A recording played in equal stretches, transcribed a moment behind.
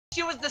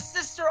She was the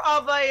sister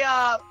of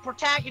a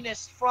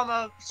protagonist from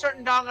a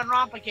certain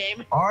Danganronpa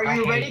game. Are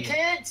you ready,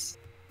 kids?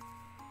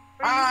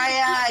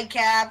 Aye, aye,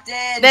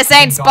 Captain. This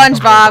ain't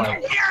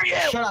SpongeBob.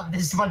 Shut up.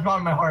 This is SpongeBob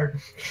in my heart.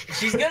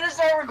 She's gonna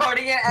start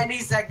recording it any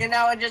second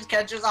now and just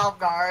catch us off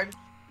guard.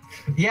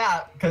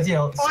 Yeah, because you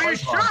know. Are you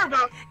sure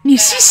about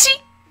Nishishi?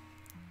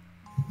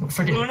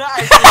 Forget. Luna,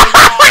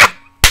 I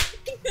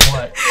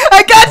What?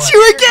 I got What?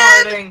 you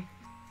again! recording.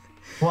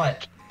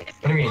 What?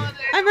 What do you mean?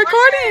 I'm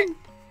recording!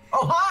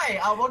 Oh, hi!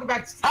 Welcome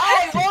back to...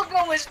 Hi,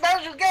 welcome with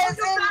special guest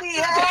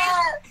Indy.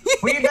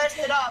 We messed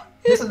it up!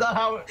 This is not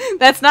how...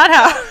 That's not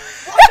how.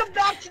 Welcome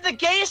back to the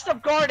gayest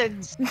of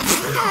gardens.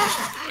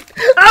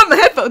 Oh, my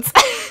headphones!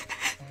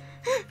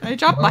 I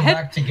dropped my Welcome head.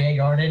 back to Gay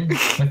Garden with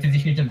 50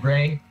 Shades of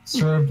Grey,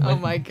 served Oh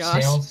with my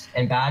gosh. sales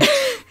and badge.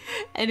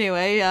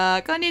 Anyway,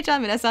 konnichiwa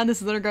minasan, this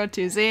is Little Girl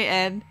Tuesday,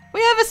 and we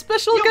have a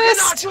special You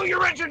cannot guest! do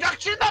your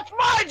introduction. That's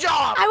my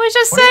job. I was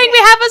just What do you saying we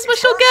mean? have a It's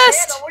special her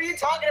guest! channel. What are you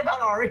talking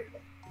about, Ari?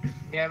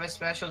 We have a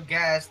special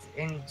guest.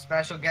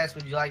 Special guest,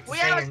 would you like to We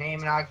say have your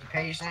name and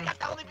occupation? I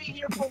can only be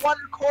here for one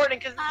recording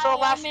because it's our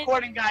last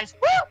recording, guys.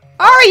 Woo!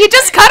 Ari, you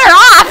just cut her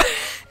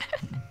off!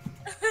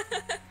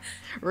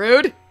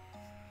 Rude.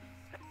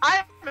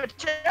 I'm a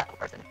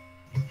chairperson.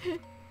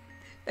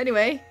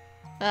 Anyway,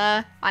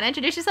 wanna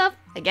introduce yourself?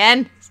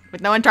 Again,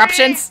 with no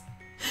interruptions.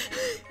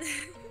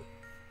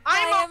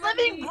 I'm a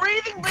living,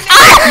 breathing banana.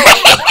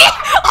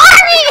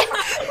 Ari!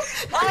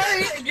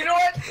 Ari, you know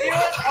what?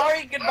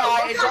 Ari,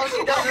 goodbye. Until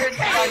she does her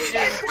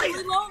introduction.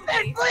 Please,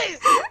 please.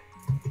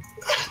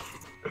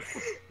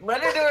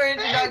 Let her do her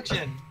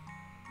introduction.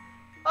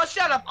 I'll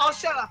shut up. I'll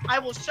shut up. I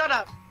will shut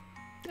up.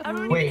 I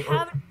don't Wait, even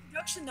have an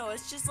introduction though.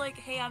 It's just like,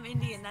 hey, I'm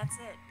Indian. That's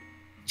it.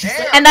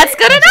 Damn. And that's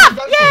good enough!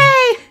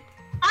 Yay!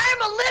 I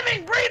am a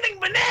living, breathing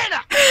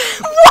banana.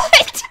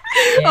 What?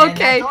 And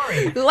Okay,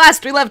 that's Ari.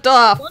 last we left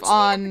off Don't you have a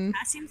on...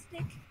 potassium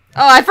stick?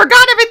 Oh, I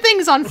forgot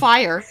everything's on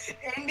fire.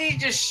 Indy,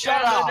 just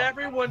shut And up.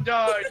 everyone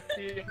died.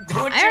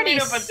 Don't I you already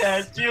need a s-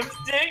 potassium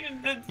stick?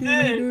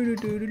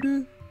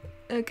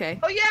 Okay.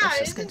 Oh yeah, Let's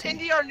just isn't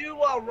continue. Indy our new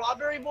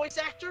Robbery voice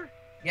actor?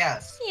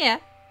 Yes. Yeah.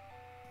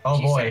 Oh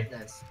She boy.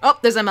 said this. Oh,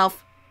 there's a MILF.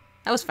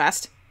 That was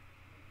fast.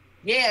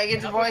 Yeah, I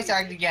get to voice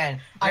act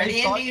again. I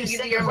Ready, thought Indy? you You get to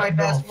said hear it my was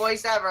best MILF.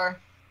 voice ever.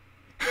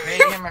 Ready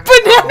to hear my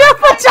best Banana voice? I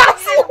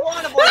potassium! didn't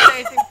want to voice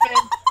anything,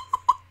 Finn.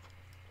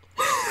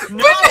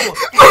 No! Indy,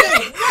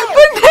 no!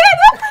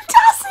 Banana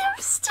potassium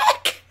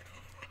stick!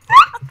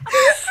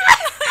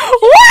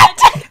 What?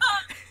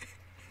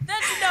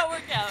 That did not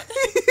work out.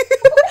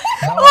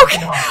 That Okay,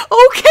 wasn't hot.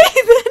 okay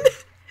then.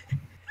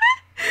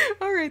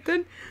 Alright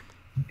then.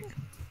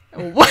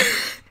 What?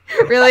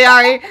 Really,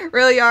 Ari?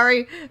 Really,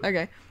 Ari?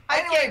 Okay.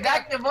 Anyway,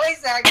 back to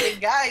voice acting,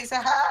 guys.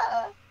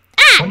 Haha.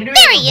 When did we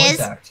there have a he voice is.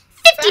 act?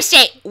 50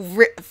 Shades.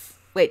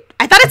 Wait,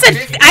 I thought it said.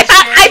 50 I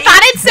thought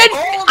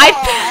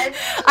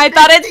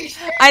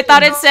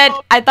it said.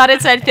 Hold I thought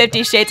it said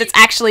 50 Shades. It's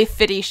actually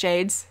 50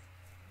 Shades.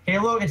 Hey,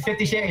 look, it's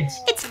 50 Shades.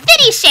 It's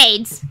 50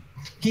 Shades.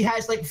 He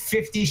has like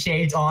 50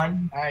 shades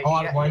on Alright,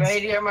 all you at once.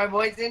 ready to hear my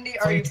voice, Indy?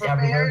 Are you It's everywhere.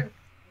 prepared?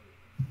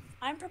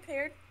 I'm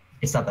prepared.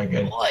 It's not that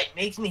good. Boy, it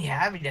makes me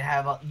happy to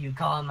have you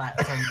calling my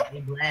some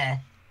blah.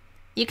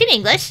 You can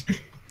English.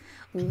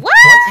 What?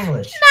 What's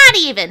English? Not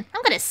even.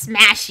 I'm gonna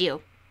smash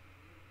you.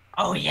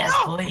 Oh yes,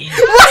 please.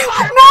 What?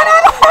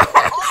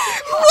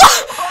 No.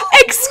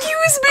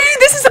 Excuse me.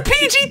 This is a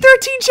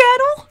PG-13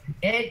 channel.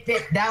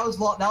 That was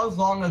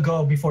long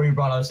ago before you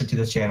brought us into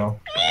this channel.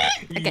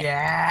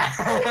 Yeah.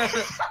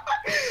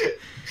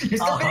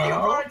 Just the minute you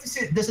brought us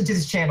into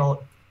this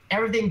channel,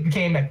 everything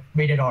became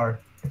rated R.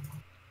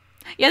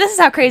 Yeah, this is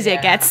how crazy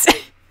it gets.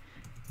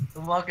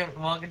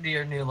 welcome to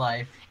your new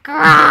life.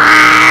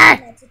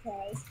 Grrr. Not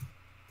surprised.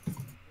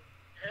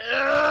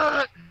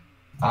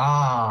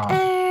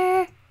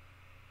 Ah.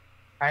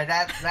 Alright,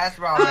 that's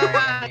wrong,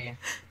 Indy.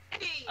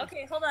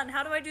 Okay, hold on.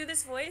 How do I do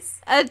this voice?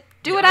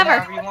 Do whatever.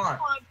 Whatever you want.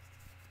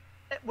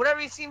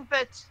 Whatever you seem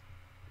fit.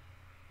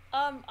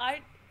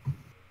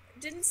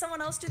 Didn't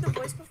someone else do the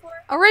voice before?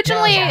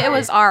 Originally, No, it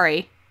was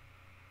Ari.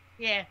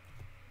 Yeah.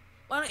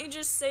 Why don't you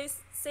just say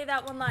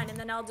that one line and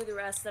then I'll do the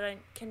rest, that I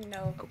can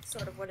know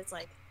sort of what it's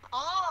like.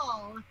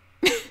 Oh.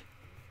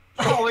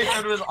 All we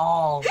heard was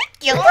all.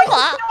 You Sound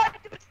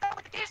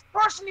like the gayest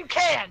person you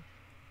can.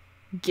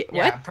 Get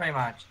Yeah, what? pretty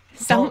much.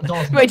 Sound,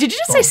 Don't- wait, did you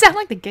just say don't. sound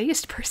like the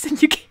gayest person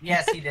you can?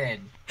 Yes, he did.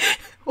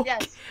 Okay.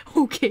 Yes.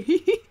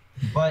 Okay.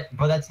 But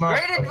that's not.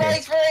 Great okay.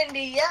 advice for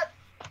Indy. Yep.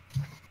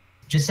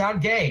 Just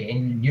sound gay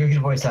and you're gonna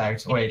voice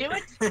act. Can Wait. you do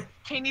it?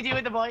 Can you do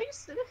it the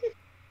voice?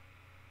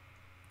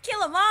 Kill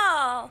them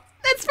all!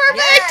 That's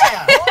perfect.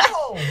 Yeah.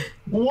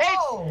 Whoa!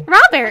 Whoa!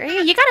 Robert,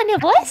 you got a new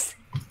voice?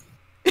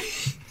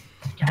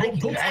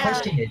 Don't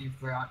question it. You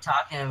for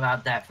talking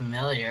about that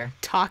familiar.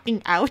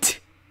 Talking out.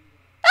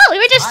 Oh, we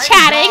were just I'm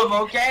chatting.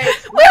 dumb, okay?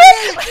 We Let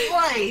were, me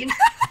explain.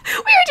 we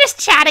were just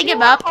chatting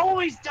him up.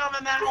 Always dumb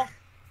in mouth.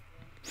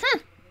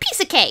 Piece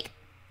of cake.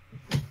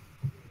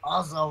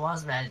 Also,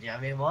 was magic. I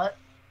mean, what?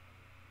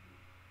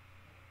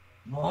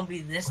 Won't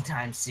be this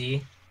time,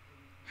 see?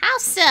 How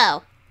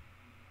so?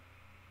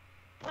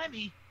 Let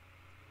me.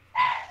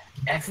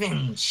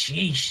 Effing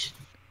sheesh.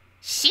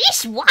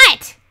 Sheesh,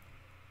 what?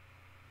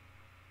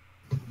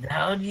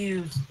 How do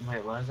you...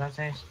 Wait, what does that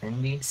say?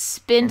 Spindy?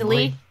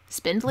 Spindly.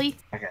 Spindly?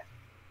 Okay.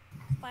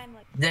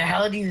 Finally. The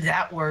hell do you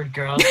that word,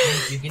 girl?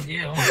 Think you can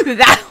do.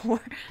 That word.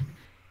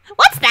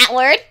 What's that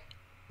word?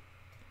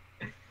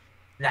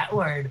 That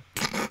word.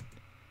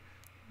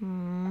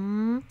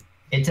 Hmm.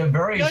 It's a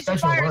very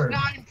special Yoshifire is word.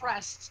 not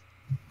impressed.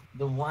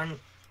 The one...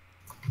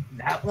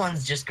 That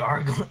one's just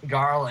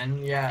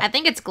garland, yeah. I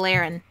think it's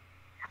glaring.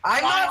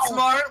 I'm not Wow.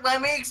 smart,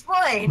 let me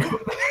explain.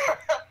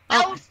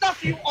 I will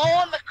stuff you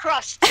all in the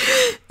crust.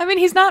 I mean,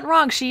 he's not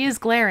wrong. She is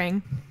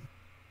glaring.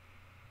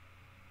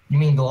 You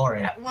mean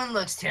glory? That one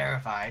looks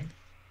terrified.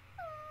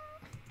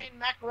 In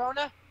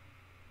macarona.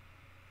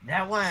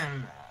 That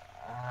one...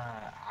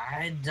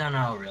 I don't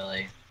know,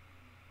 really.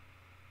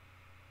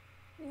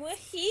 What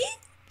he?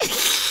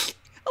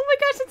 Oh my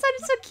gosh, that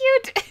sounded so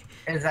cute.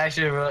 It's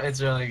actually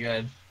it's really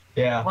good.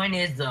 Yeah. Point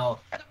is, though...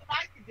 That's what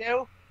I can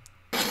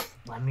do.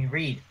 Let me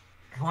read.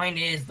 Point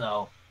is,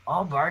 though,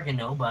 all bark and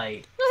no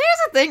bite. Well,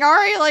 here's the thing,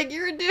 Ari. Like,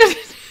 you're a dude.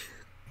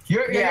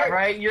 Yeah,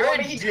 right? You're well,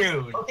 a he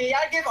dude. Okay,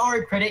 I give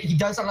Ari credit. He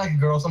does sound like a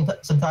girl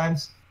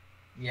sometimes.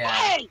 Yeah.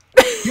 Hey!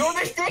 You were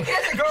mistaken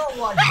as a girl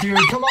once, dude.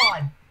 Come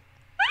on.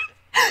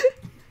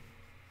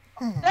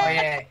 Oh,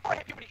 yeah.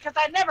 Because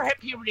I never hit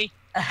puberty.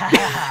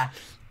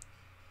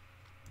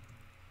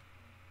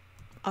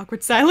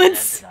 Awkward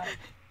silence.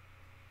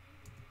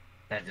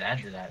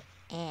 That.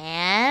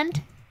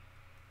 And...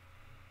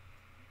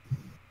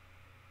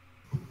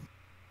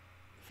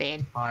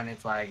 Fade. On,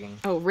 it's lagging.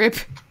 Oh, rip.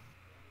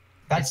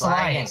 That's the line.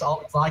 lagging. It's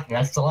all it's like.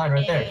 That's the line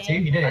right there. See,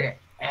 you did it. Okay.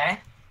 Eh?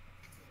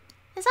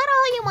 Is that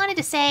all you wanted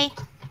to say?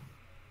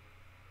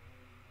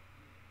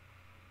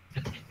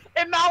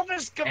 And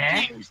Malvin's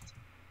confused.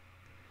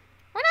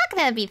 We're not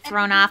gonna be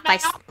thrown off by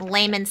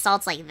lame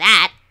insults like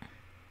that.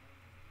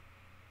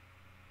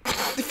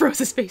 Froze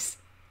his face.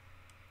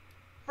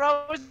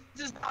 Froze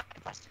is not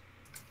impressed.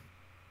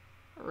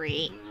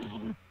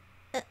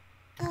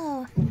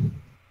 Oh.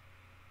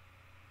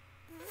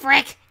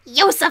 Frick!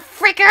 Yosef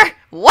Fricker!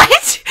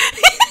 What?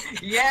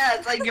 Yeah,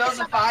 it's like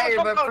Joseph Fire,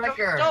 but Don't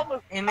fricker.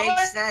 move. It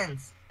makes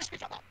sense.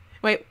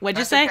 Wait, what'd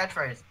you That's say? a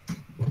catchphrase.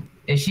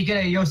 Is she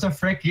gonna Yosef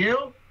frick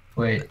you?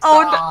 Wait.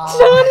 Oh, Stop.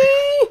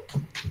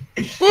 Johnny!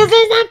 This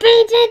is a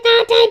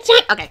PG-13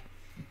 check! Okay.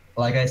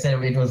 Like I said,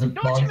 if it was a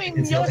Don't you mean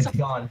it's Yosef?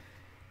 gone.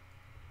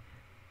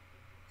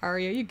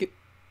 Ari, are you good?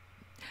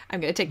 I'm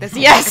gonna take this as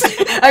a yes.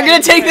 I'm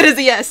gonna take that as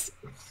a yes.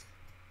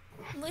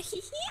 What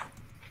he?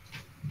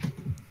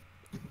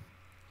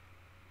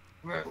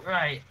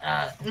 Right,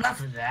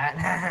 enough of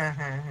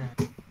that.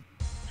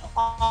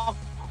 Oh,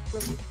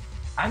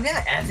 I'm gonna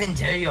effing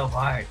tear you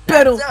apart.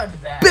 Battle- That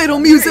sounded bad. battle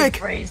I'm music.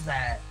 gonna rephrase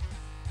that.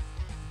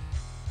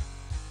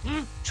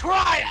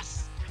 try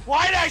us!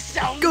 Why did I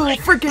sound Go like...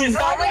 freaking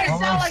Why did I Oh,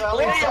 sound like...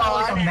 Sally sounds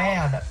like a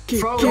man. kick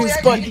Froze his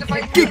hit butt.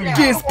 puberty Kick fast.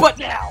 his butt.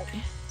 Now.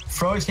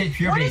 Froze hit What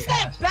puberty is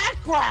that fast.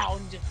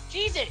 background?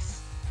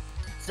 Jesus!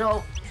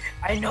 So,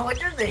 I know what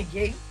you're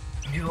thinking.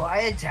 Do I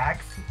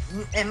attack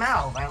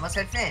Mal? I almost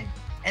said Finn.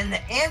 And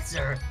the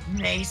answer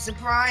may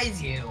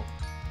surprise you.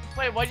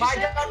 Wait, what'd you Find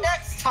say? out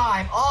next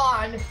time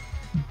on.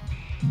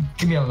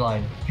 Give me a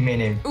line. Give me a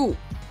name. Ooh.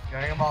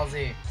 Dragon Ball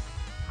Z.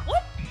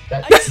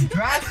 That's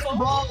Dragon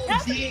Ball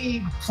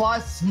Z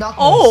plus Knuckles.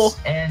 Oh.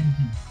 And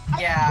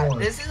Yeah, More.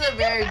 this is a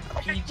very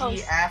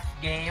PGF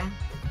game.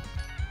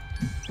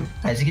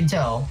 as you can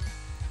tell,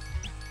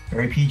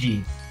 very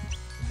PG.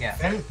 Yeah.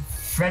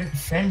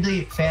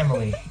 Friendly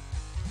family.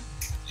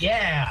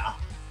 Yeah.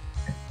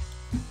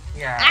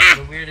 Yeah, Ah!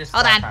 the weirdest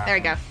Hold stuff on, there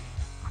we go.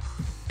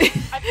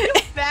 happened. I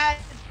feel bad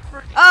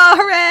for... Oh,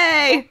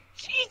 hooray!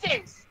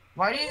 Jesus!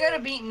 Why do you gotta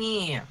beat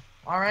me?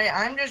 Alright,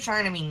 I'm just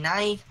trying to be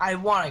nice. I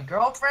want a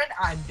girlfriend.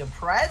 I'm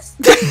depressed.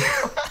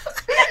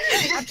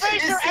 I'm pretty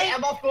sure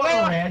Emma wait,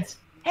 wait. rant.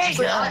 Hey,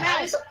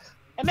 So,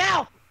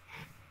 Mal!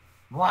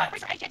 What?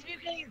 I can't be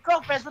getting your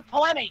girlfriends with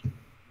Polemi.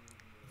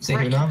 Say who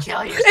Freaking now?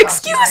 kill yourself,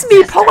 Excuse you me,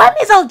 sister. Poem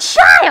is a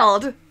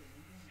child!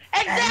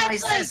 And my Exactly!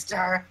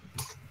 sister.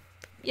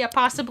 Yeah,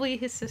 possibly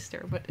his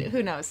sister, but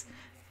who knows?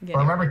 Again.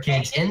 Remember,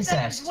 kids,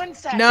 incest. Incest.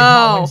 It's not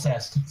No!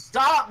 incest.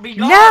 Stop! Be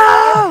gone!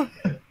 No!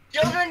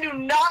 Children do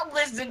not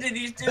listen to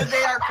these two.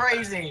 They are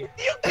crazy.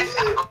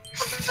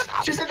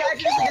 Just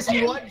imagine this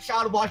one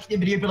child watching the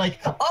video and be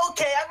like, okay,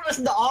 I'm gonna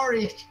listen to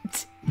Ari.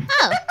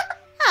 Oh.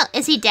 Oh,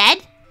 is he dead?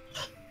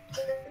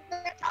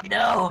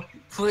 No,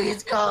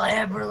 please call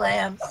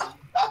Ambulance.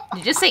 Did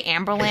you just say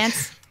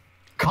Amberlance?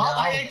 Call No.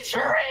 my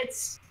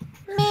insurance.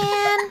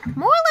 Man,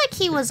 more like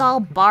he was all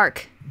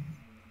bark.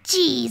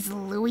 Jeez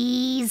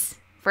Louise.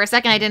 For a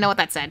second, I didn't know what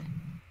that said.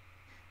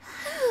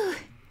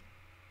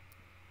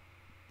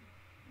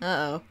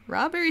 Uh-oh.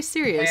 Robbery's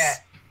serious. Yeah.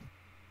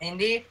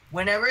 Indy,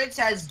 whenever it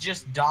says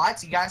just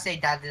dots, you gotta say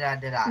dot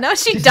dot dot dot. No,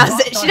 she It's doesn't.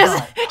 not She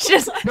dot, doesn't. She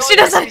doesn't. No, She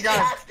yes, doesn't. he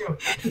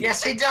does.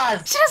 Yes, he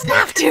does. She doesn't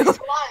have to. It's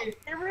fine.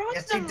 It ruins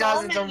Yes, the it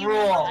does. It's a moment you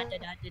rule. want. There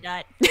we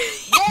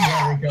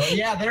go.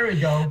 Yeah, there we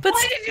go. But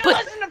Why did you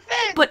but listen to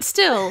Finn? but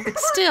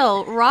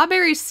still,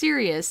 Robbery's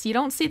serious. You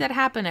don't see that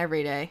happen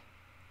every day.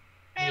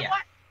 Hey, idea.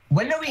 what?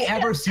 When are we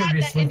ever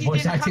serious That with Indy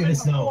voice didn't acting come in in the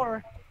snow?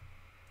 before.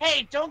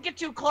 Hey, don't get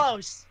too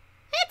close.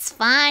 It's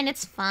fine,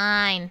 it's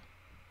fine.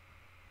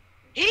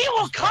 He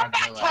will Just come grab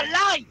back your to leg.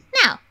 life.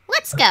 Now,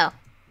 let's go.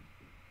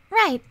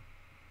 Right.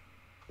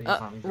 Please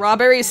let me do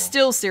Rawberry's something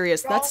still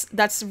serious. Bro.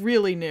 That's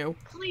really new.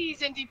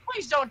 Please, Indy,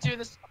 please don't do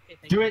this. Okay,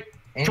 thank Do you. it.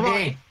 cool. Come on.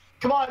 Indy.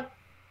 Come on.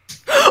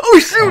 Oh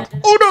shoot!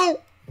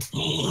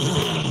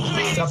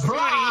 Oh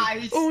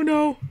Surprise! no! Oh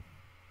no!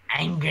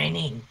 I'm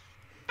grinning.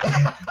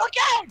 Look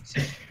out!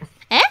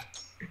 Eh?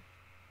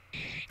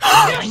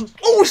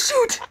 Oh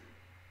shoot!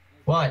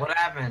 What? What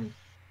happened?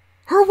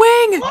 Her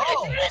wing! What,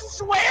 Oh. did you just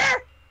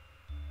swear?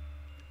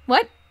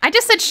 What? I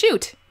just said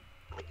shoot.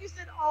 Like you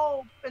said,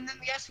 oh, and then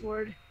the S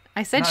word.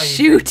 I said No, you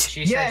shoot. said-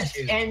 She Yes,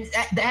 said shoot. and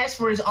the S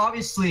word is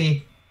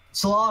obviously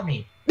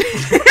salami.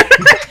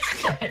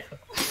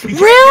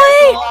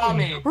 Really?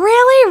 Salami.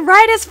 Really?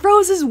 Right as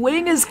Rose's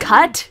wing is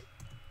cut?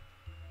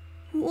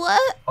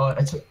 What? Oh,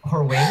 it's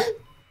her wing?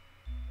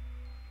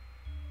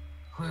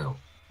 Whew,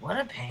 what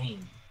a pain.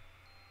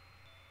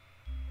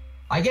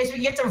 I guess we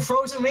can get some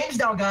frozen wings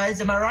now,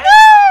 guys. Am I right?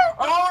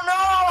 Oh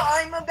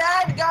no! I'm a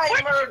bad guy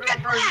Where'd you murder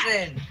get that?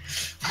 person!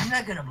 I'm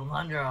not gonna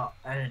blunder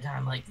at a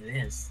time like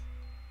this.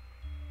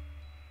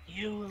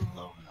 You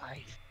low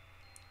life.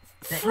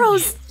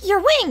 Froze your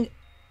wing.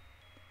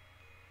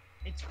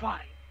 It's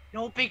fine.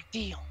 No big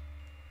deal.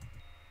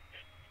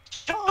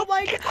 Oh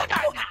my god.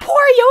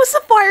 Poor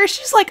Yosafire,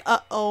 she's like,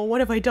 uh-oh, what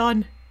have I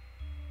done?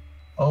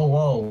 Oh,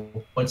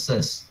 whoa. What's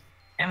this?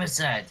 And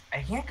besides,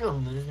 I can't go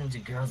losing to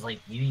girls like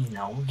you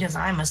know, because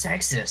I'm a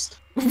sexist.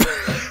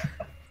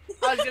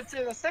 I was gonna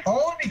say the sex.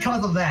 Only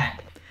because of that.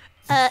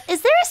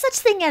 Is there a such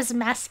thing as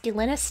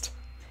masculinist?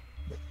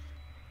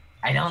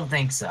 I don't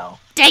think so.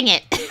 Dang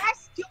it.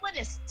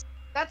 Masculinist.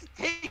 That's a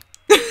thing.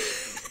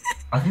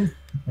 I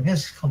guess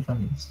it's called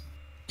feminist.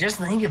 Just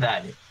think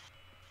about it.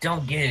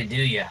 Don't get it, do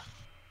ya?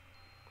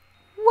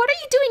 What are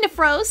you doing to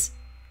Froze?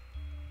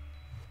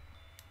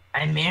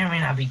 I may or may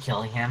not be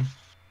killing him.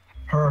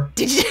 Her.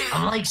 Did you?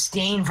 I'm like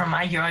Stain from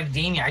My Hero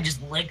Academia. I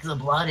just lick the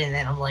blood and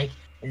then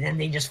and then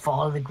they just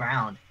fall to the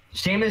ground.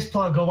 Shameless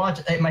plug. Go watch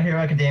My Hero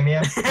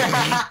Academia.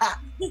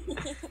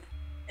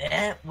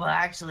 Well,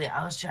 actually,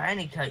 I was trying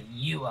to cut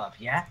you up,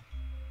 yeah?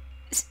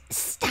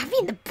 Stab me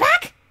in the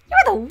back?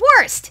 You're the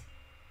worst.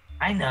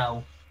 I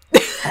know.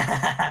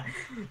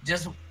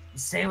 Just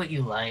say what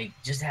you like.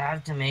 Just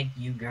have to make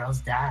you girls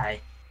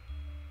die.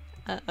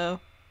 Uh-oh.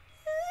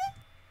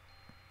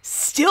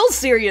 Still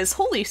serious,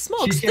 holy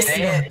smokes. She's This,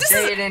 getting-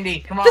 Say it, Indy.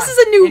 Come on. this is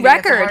a new Indy,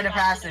 it's a record. rite of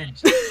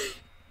passage.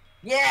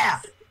 Yeah.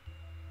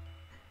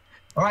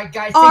 All right,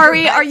 guys.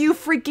 Ari, are you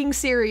freaking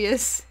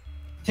serious?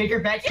 Take her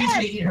back. He's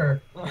gonna eat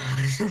her.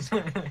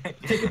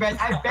 Take her back.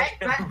 I bet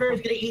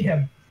Raspberry's gonna eat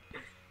him.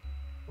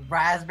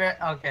 Raspberry.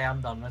 Okay, I'm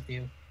done with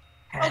you.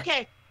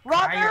 Okay,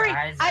 Dry your Robert,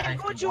 eyes I if am you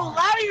going to want.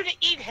 allow you to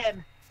eat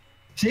him.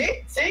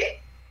 See? See?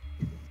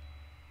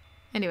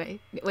 Anyway,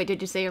 wait, did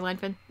you say your line,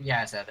 Finn?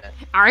 Yeah, I said it.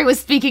 Ari was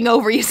speaking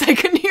over you, so I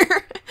couldn't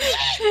hear.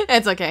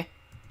 It's okay.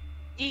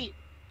 Eat.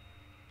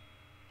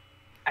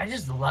 I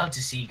just love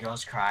to see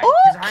girls cry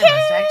because I'm a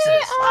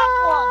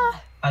sexist.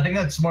 I think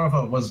that's more of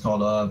a what's it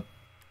called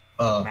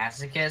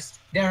Masochist.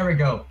 There we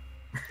go.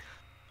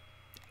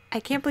 I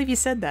can't believe you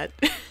said that.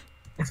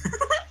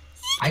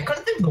 I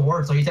couldn't think of the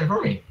word, so he said it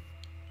for me.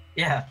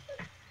 Yeah.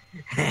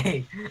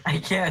 Hey, I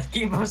can't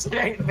keep a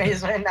straight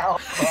face right now.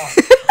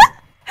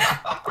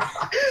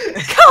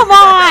 Come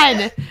on.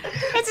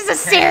 This is a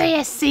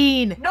serious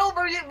scene. No,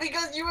 but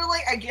because you were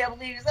like, I can't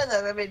believe you said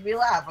that. That made me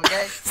laugh.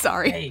 Okay.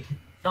 Sorry. Hey,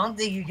 don't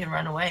think you can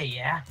run away,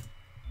 yeah?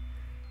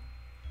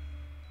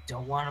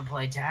 Don't want to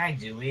play tag,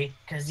 do we?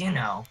 Cause you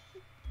know.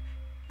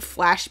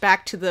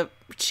 Flashback to the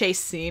chase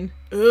scene.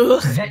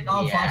 Ugh.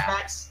 Vietnam Yeah.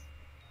 flashbacks.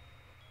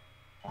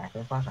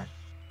 Flashback.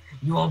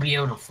 You won't be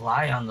able to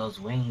fly on those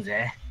wings,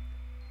 eh?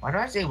 Why do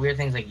I say weird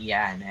things like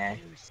yeah and eh?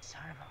 You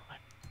son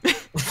of a...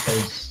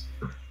 'Cause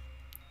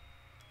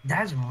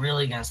That's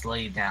really gonna slow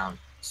you down.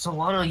 So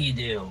what'll you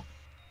do?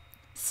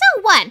 So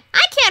what?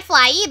 I can't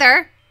fly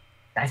either.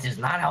 That does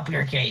not help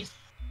your case.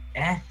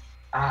 Eh?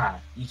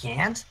 You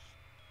can't?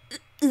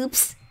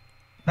 Oops.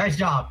 nice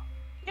job.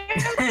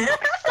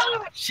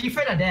 She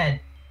finna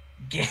dead.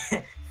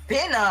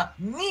 Finna?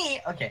 Me?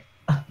 Okay.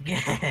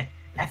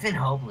 Effing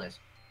hopeless.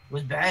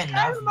 Was bad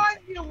That enough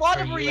reminds me a lot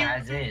for of you you.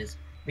 as is.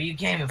 But you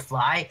can't even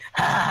fly?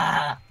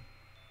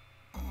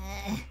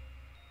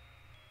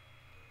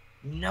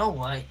 You know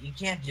what? You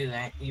can't do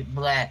that. You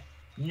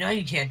know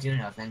you can't do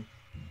nothing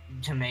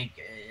to make.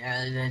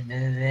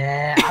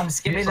 I'm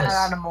skipping that Useless.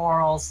 on the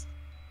morals.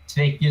 To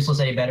make useless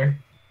any better.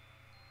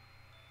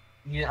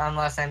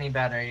 Unless any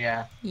better,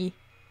 yeah.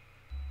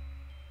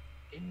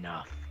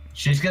 Enough.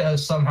 She's gonna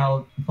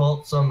somehow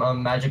pull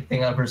some magic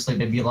thing out of her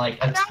sleeve and be like,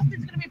 Now it's gonna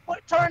be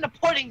turned to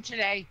pudding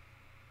today.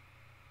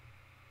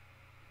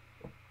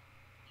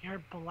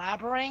 Your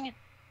blabbering is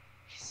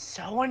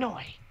so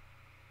annoying.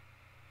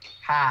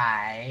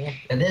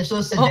 Hi. and this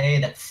was the Oh. day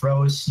that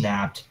Froze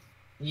snapped.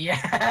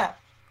 Yeah.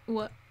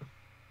 What?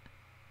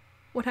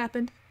 What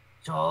happened?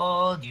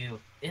 Told you.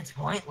 It's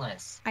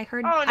pointless. I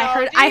heard. Oh,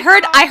 no, I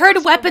heard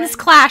these weapons are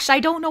clash. I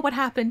don't know what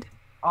happened.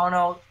 Oh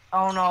no.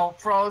 Oh no.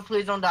 Froze,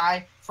 please don't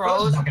die. Froze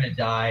Froze. is not gonna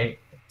die.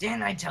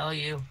 Didn't I tell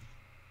you?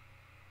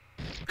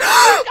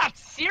 I got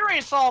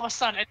serious all of a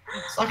sudden.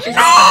 Actually,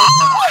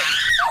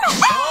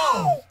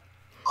 oh!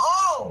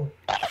 Oh!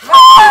 Girl,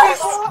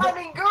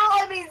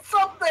 I mean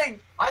something!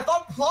 I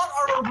thought plot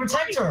armor would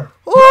protect her.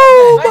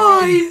 Oh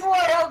my!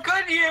 Boy, how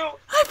could you?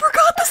 I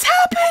forgot this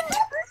happened.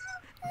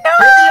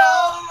 With the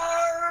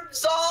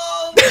arms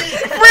of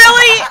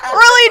Really,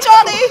 really,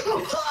 Johnny?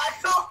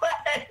 no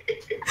way!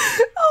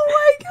 Oh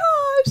my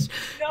gosh!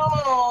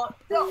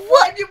 No,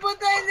 why'd you put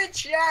that in the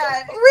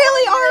chat?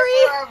 Really,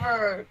 Ari?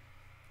 Forever.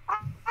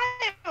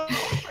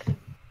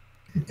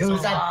 It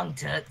was So that. long,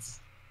 tits.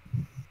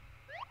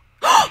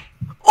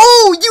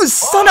 Oh, you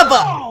son of a!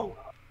 Oh,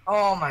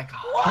 Oh my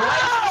god.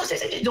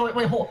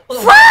 Wait, hold on.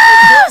 Froze!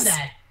 Why did you do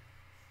that?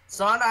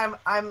 Son, I'm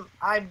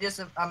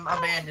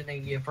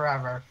abandoning you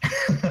forever.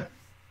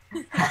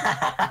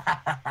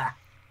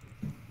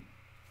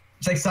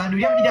 It's like, son, do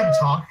we need to have a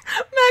talk?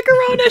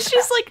 Macarona,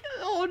 she's like,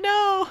 oh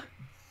no.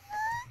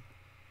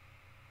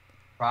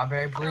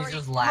 Strawberry, please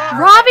just laugh.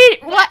 Robbie,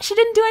 what? She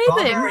didn't do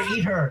anything. Strawberry,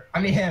 eat her.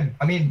 I mean him.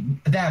 I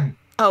mean them.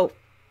 Oh,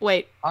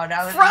 wait. Oh,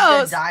 now they're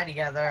Froze. gonna die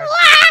together.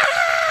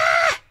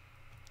 Ah!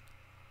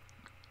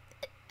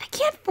 I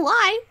can't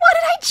fly. Why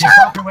did I She jump?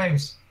 flopped her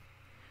wings.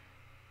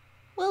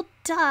 Well,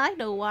 duh, I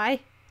know why.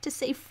 To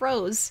say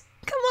froze.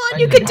 Come on, I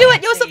you know can do why.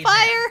 it,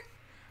 Yosafire!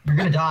 You're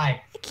gonna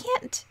die. I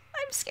can't.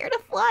 I'm scared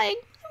of flying.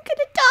 I'm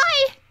gonna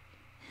die.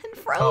 And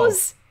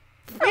froze.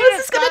 Froze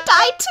is gonna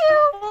die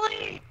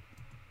too.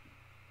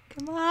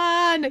 Come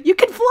on, you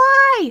can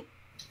fly.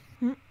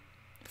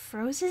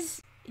 Froze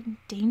is in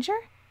danger?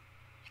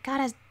 I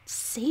gotta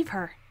save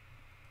her.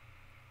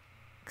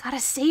 Gotta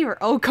save her.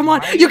 Oh, come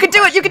on. Why are You can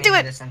do it. You can do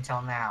questioning it. This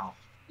until now.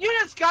 you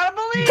just gotta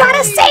believe.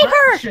 Gotta save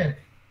her. Shit.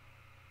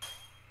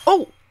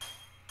 Oh,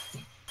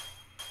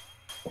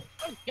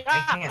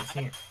 I can't see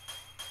it.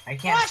 I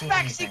can't see Flashback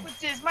anything.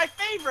 sequences, my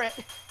favorite.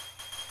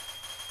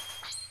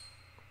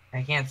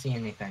 I can't see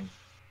anything.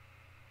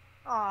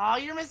 Aw,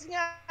 you're missing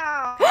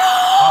out.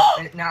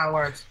 Oh, now it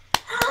works.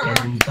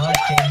 And the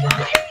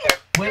day.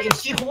 Wait,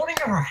 is she holding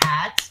her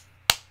hat?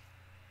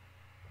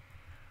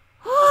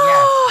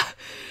 Yes.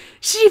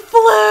 She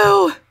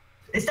flew.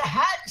 Is the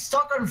hat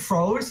stuck on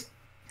Froze?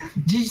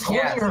 She's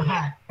holding Yes. her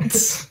hat.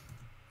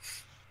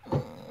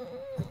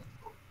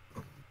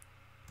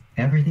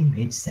 Everything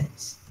made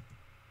sense.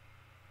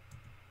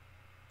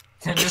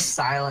 They're just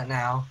silent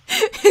now.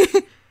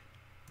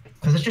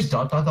 Because it's just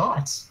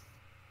dots.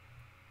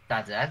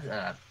 That's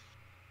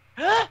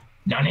Huh?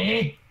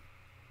 Jonny!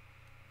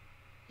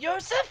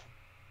 Yosef?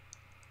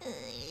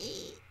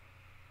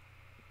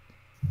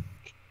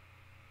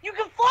 You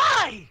can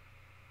fly!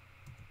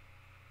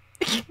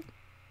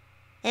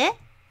 Eh?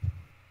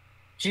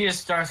 She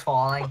just starts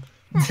falling.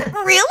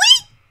 Really?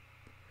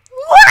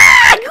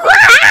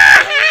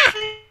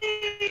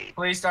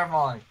 Please start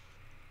falling.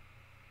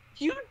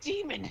 You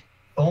demon!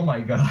 Oh my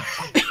god.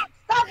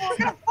 Stop, we're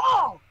gonna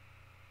fall!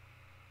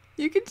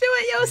 You can do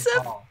it, Please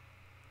Yosef. fall.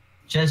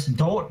 Just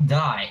don't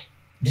die.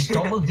 Just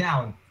don't look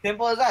down.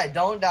 Simple as that.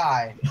 Don't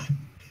die.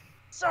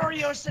 Sorry,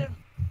 Yosef.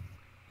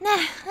 Nah,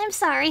 I'm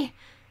sorry.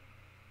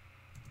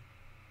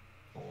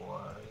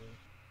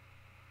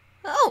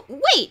 Oh,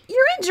 wait,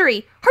 your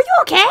injury. Are you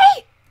okay?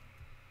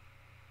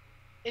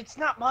 It's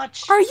not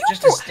much. Are you?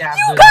 Just a stab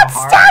You through got the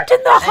heart. stabbed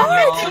in the And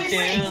heart. you'll do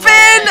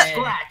Finn! it.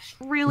 Scratch.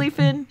 Really,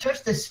 Finn?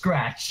 Just a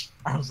scratch.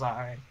 I'm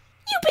sorry.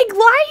 You big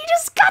liar! You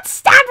just got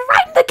stabbed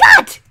right in the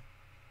gut.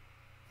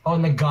 Oh,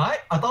 in the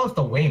gut? I thought it was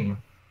the wing.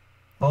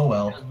 Oh It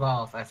well. was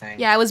both, I think.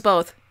 Yeah, it was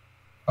both.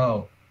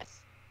 Oh.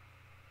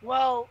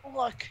 Well,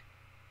 look.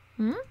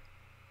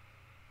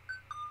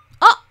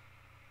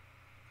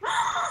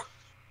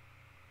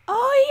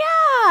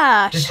 Oh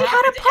yeah, Just she had a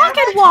happened to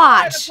pocket That's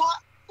watch. why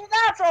so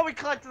that's why we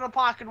collected the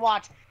pocket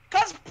watch.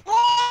 Cause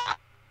plot!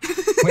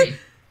 Wait,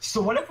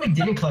 so what if we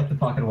didn't collect the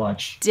pocket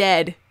watch?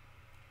 Dead.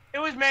 It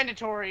was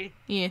mandatory.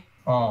 Yeah.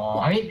 Oh,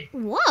 I mean,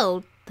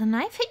 Whoa, the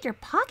knife hit your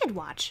pocket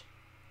watch.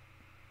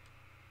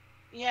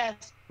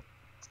 Yes.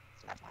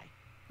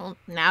 Well,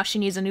 now she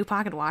needs a new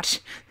pocket watch.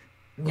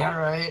 Yeah,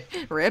 right.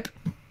 Rip.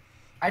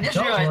 I just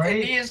Don't realized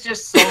worry. Indy is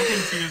just so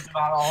confused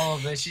about all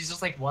of this. She's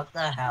just like, what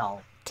the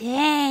hell?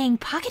 Dang,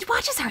 pocket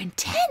watches are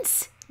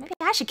intense. Maybe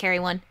I should carry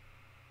one.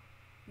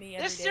 Me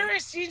every This day.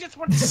 series, she just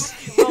went to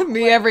real Me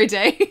quick. every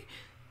day.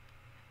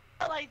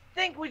 Well, I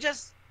think we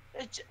just,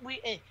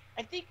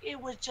 I think it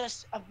was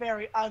just a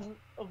very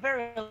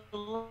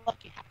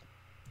lucky happen.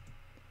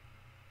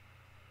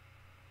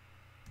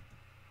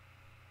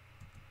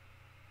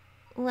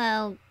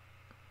 Well,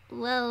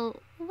 what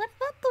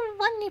about the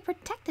one you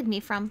protected me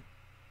from?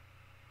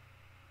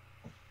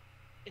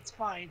 It's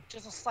fine.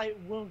 Just a slight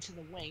wound to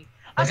the wing.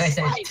 like A I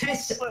said,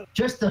 slight wound.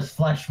 just a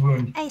flesh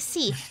wound. I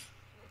see.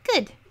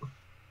 Good.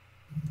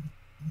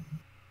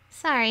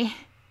 Sorry.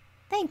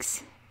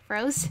 Thanks,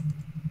 Froze.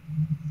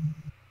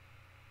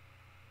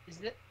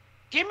 Is it?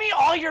 Give me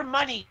all your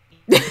money.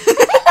 I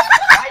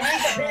need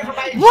to pay for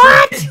my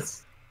What?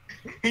 insurance.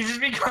 He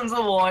just becomes a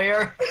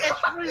lawyer. It's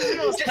free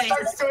real Just estate.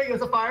 starts throwing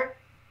us a fire.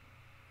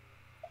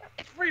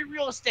 It's free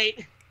real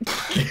estate.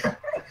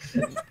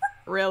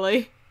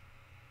 Really?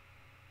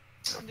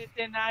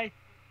 Didn't I?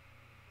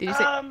 Did you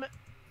say?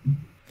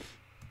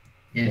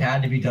 It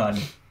had to be done.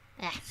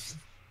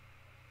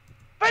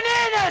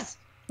 Bananas!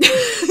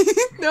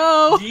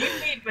 No. Do you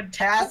need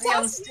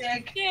potassium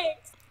stick?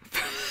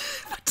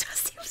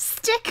 Potassium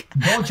stick.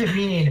 Don't you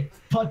mean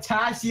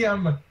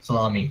potassium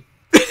salami?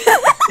 I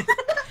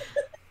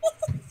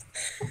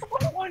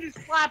want to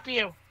slap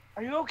you.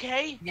 Are you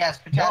okay? Yes,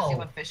 potassium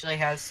No. officially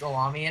has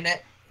salami in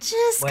it.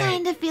 Just Wait.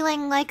 kind of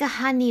feeling like a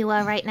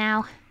Haniwa right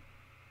now.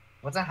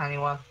 What's a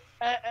haniwa?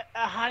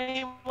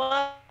 Honey,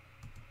 what?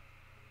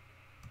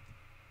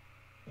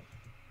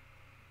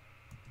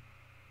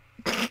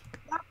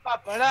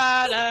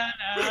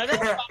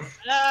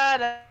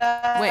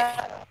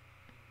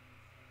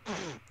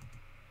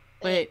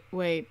 Wait.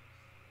 She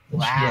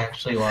Laugh.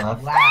 actually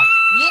laughed. Laugh.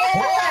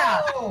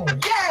 Yeah! Whoa!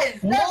 Yes!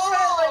 That's what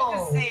I like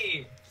Whoa! to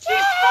see!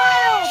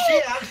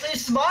 She actually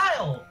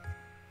smiled.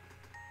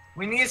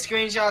 We need a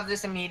screenshot of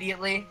this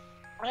immediately.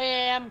 I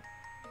am.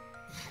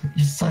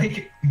 Just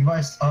like you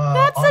must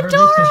That's honor this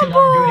so she'll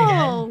never do it again.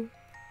 adorable.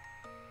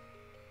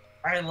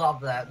 I love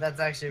that. That's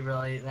actually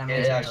really, that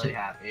makes me really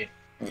happy.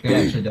 It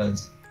actually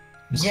does.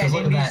 Just Yeah,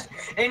 look at that.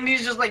 and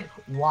he's just like,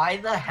 why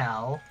the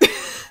hell?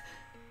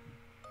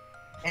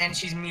 And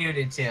she's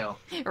muted too.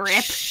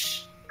 Rip.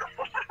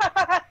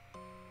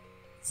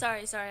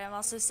 Sorry, I'm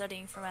also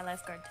studying for my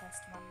lifeguard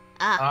test tomorrow.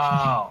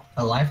 Oh.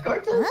 A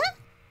lifeguard test?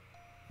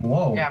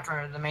 Whoa. Yeah,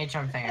 for the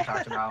matron thing I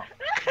talked about.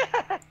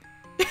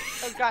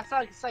 Oh god,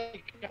 it's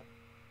like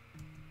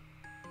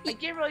I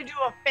can't really do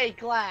a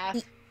fake laugh.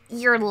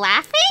 You're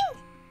laughing?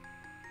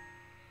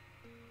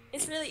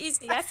 It's really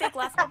easy. I fake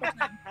laugh all the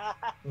time.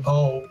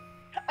 Oh.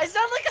 I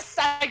sound like a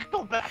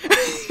psychopath.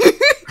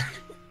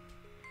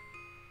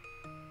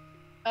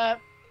 Ha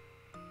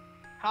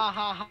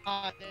ha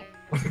ha.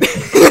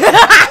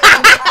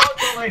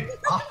 Like,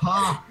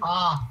 ah,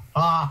 ah,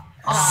 ah,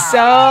 ah,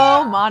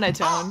 So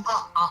monotone.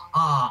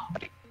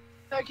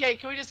 Okay,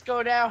 can we just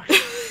go now?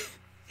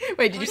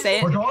 Wait, did you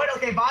say We're it? going?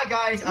 Okay, bye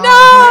guys.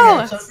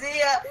 No! See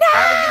ya!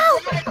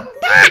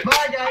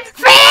 Bye guys.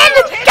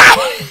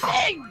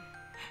 Dang!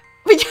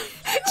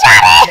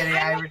 Kidding,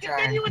 I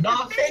returned.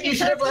 No, Finn, you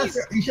should have left.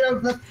 You should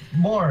have left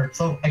more.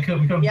 So I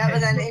could. Yeah,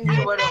 but then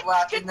Indy would have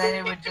left, and then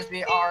it would just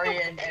be Ari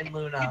and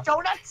Luna.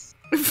 Donuts?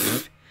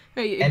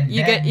 Hey, And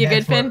you then good,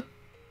 that's Finn? what-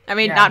 I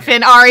mean, Yeah, not I'm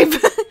Finn, Ari.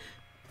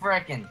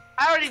 Frickin'.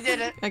 I already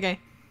did it. Okay.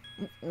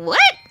 What?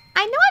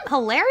 I know I'm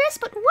hilarious,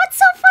 but what's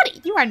so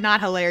funny? You are not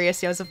hilarious,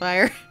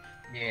 Josephier.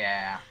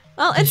 Yeah.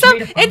 Well, Did you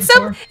made a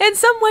fun in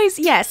some ways,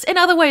 yes. In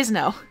other ways,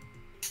 no.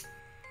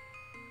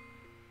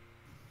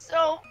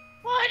 So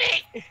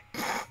funny.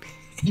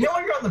 You know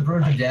when you're on the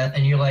verge of death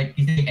and you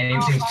think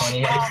anything's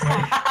funny?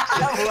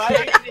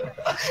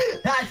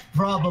 That's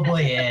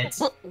probably it.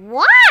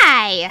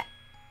 Why?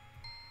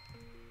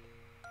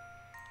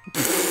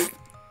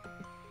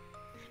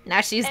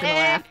 Now she's gonna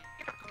laugh.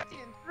 In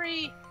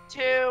 3, 2.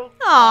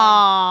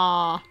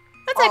 Aww.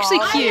 That's actually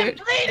Aw.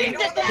 cute. Bleeding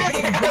to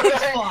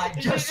death.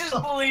 She's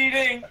just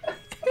bleeding.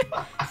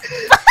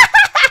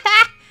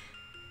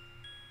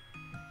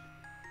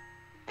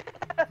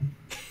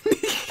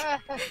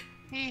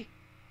 He.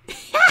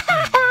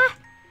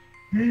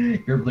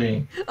 You're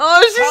bleeding.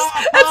 Oh,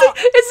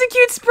 it's a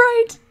cute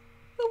sprite.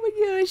 Oh my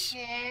gosh.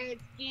 Yeah,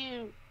 it's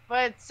cute,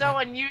 but it's so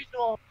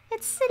unusual.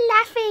 It's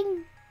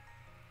laughing.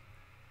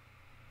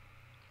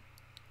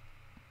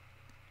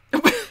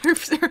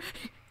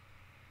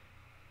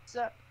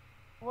 So,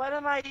 what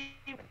am I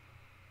even?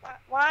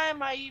 Why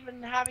am I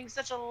even having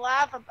such a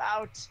laugh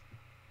about?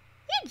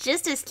 You're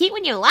just as cute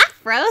when you laugh,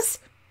 Rose.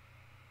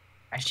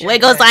 I should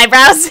Wiggles have-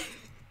 eyebrows.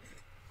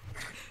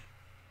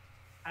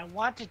 I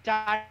want to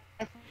die.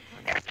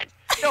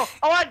 No,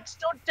 I want.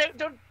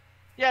 Don't.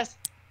 Yes.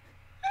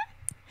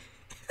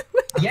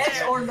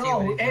 Yes or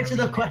no? Answer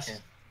the question.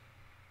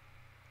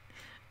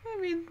 I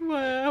mean,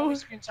 I'll wow.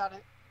 screenshot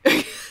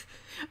it.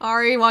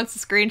 Ari wants to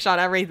screenshot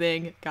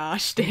everything.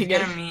 Gosh, dang He's it.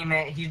 gonna meme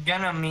it. He's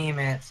gonna meme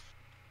it.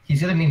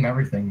 He's gonna meme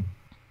everything.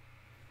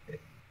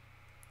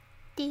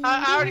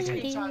 I already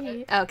screenshot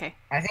it. Okay.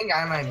 I think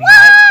I might meme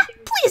Ah,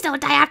 please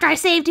don't die after I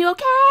saved you,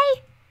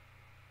 okay?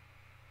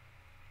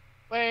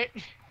 Wait.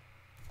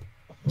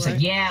 It's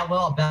like, yeah,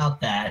 well, about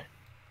that.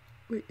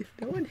 Wait, if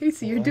no one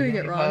hates it. you, you're doing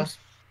it wrong.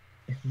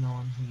 If no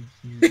one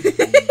hates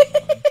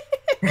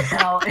you,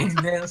 how is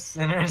this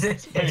sinners?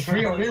 It's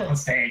real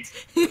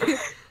estate.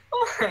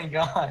 Oh my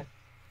god.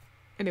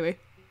 Anyway.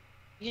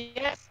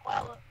 Yes.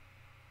 Well,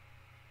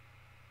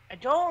 I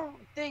don't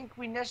think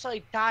we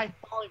necessarily die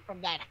falling from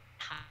that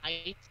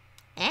height.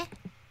 Eh?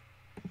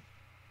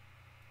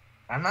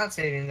 I'm not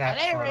saving that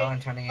At any photo rate-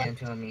 and turning it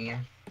into a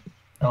meme.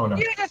 Oh no.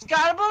 You just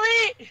gotta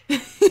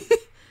believe.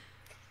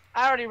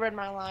 I already read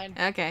my line.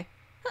 Okay.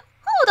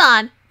 Hold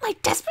on. My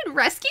desperate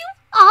rescue?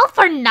 All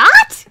for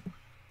naught?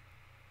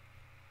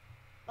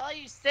 Well,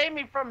 you saved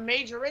me from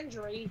major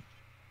injury.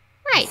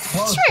 Right,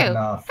 Close true.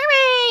 enough.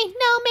 Hooray!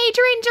 No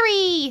major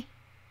injury!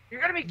 You're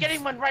gonna be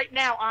getting one right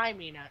now, I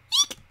mean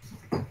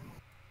it.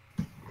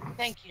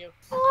 Thank you.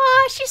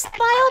 Aw, she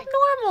smiled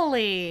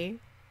normally.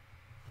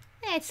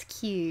 That's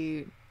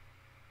cute.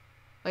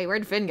 Wait,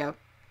 where'd Finn go?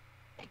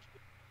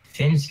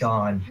 Finn's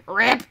gone.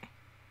 Rip.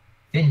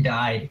 Finn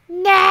died.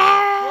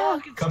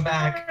 No. Look, Come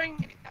back.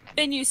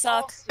 Finn, you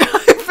suck.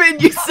 Finn,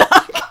 you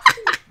suck.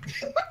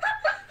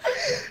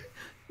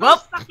 Well.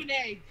 Fucking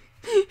A.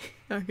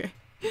 Okay.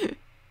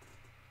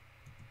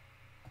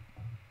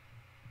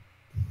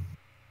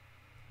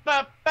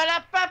 Laugh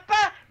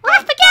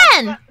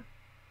again!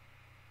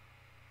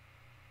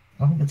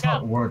 I think that's how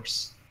it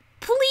works.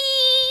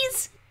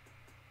 Please.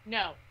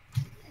 No.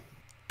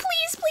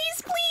 Please,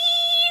 please,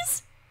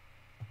 please.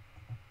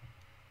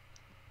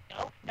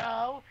 No.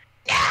 No.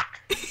 Yeah.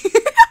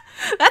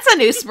 That's a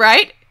new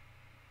sprite.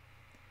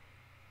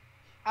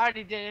 I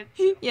already did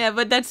it. Yeah,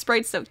 but that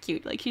sprite's so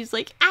cute. Like, he's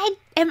like, I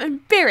am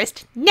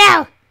embarrassed.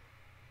 No.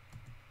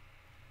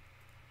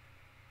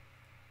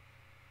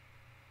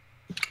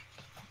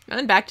 And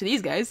then back to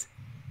these guys.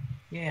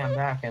 Yeah, I'm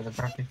back at the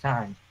perfect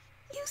time.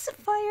 Use of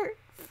fire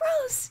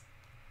froze.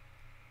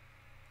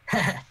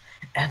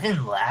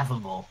 Effing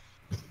laughable.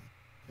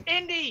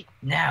 Indy.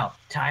 Now,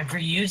 time for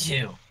you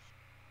two.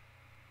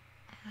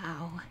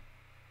 Ow.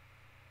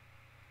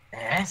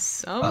 Eh?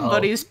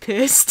 Somebody's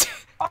pissed.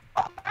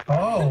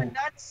 Oh.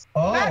 Nuts.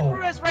 Oh.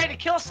 Macro is ready to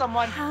kill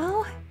someone.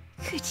 How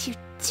could you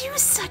do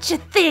such a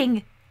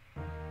thing?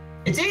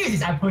 It's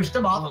easy. I pushed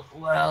him up.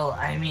 Well,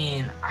 I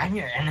mean, I'm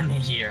your enemy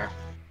here.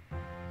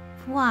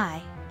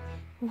 Why?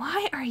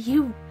 Why are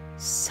you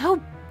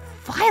so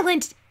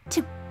violent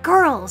to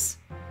girls?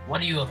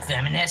 What are you, a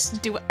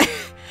feminist? Do I,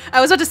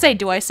 I was about to say,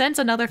 do I sense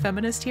another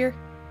feminist here?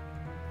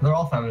 They're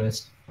all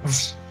feminists.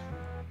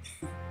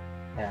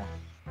 Yeah.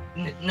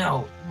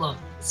 No, look,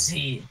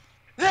 see.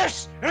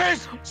 This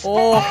is.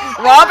 Oh,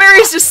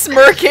 Robbery's just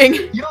smirking.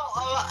 Yo,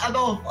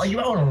 you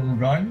wanna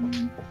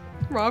run?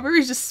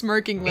 Robbery's just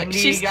smirking like Indy,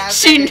 you got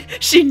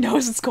she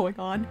knows what's going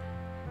on.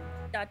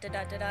 Dot dot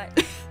dot dot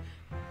dot.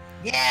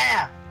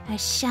 Yeah! I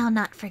shall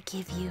not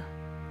forgive you.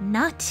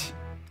 Not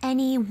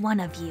any one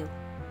of you.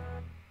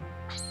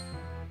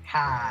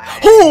 Hi.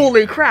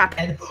 Holy crap!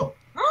 And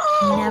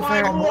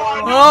Never.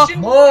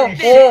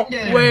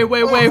 Wait,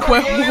 whoa,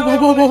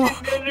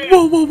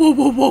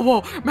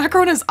 whoa.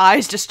 Macarona's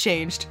eyes just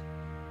changed.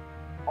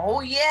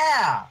 Oh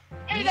yeah!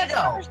 Hey,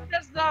 Neato.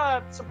 that's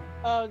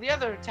the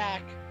other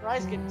attack. Her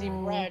eyes get deep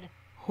red.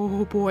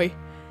 Oh boy.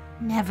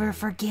 Never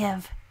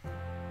forgive.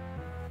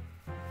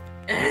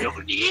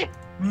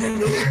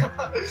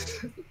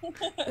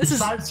 This is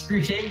Start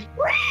screeching.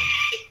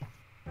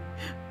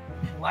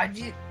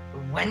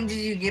 When did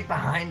you get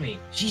behind me?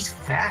 She's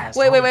fast.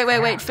 wait, Holy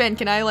crap. Finn,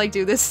 can I like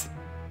do this?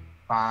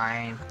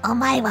 Fine.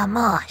 Omae wa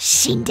mo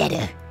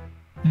shinderu.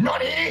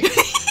 Nani?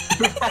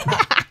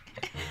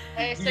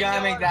 Hey, You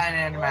gotta make that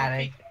an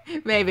animatic.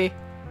 Maybe.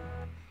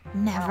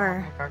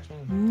 Never. Oh,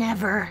 cartoon.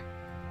 Never.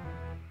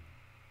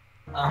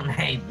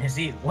 Hey,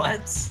 Missy,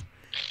 what's?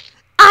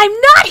 I'm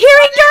not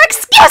hearing your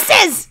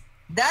excuses!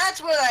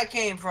 That's where that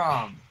came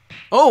from.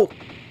 Oh.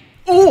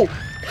 Oh.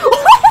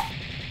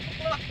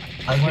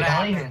 What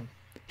happened?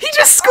 He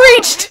just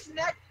screeched.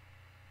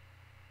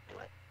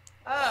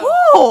 Oh.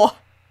 Oh.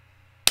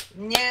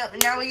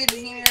 Now we get to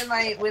see me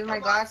with my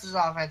glasses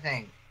off, I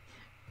think.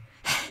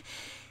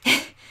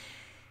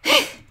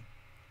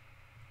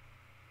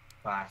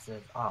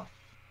 Glasses off.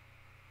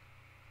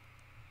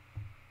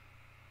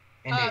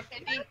 Indy.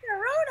 Indy.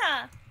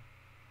 Corona.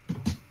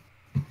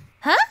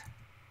 Huh?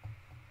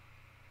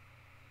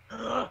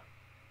 Ugh.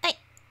 I?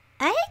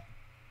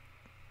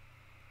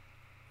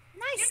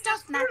 Nice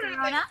stuff,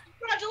 Macarona.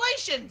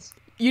 Congratulations!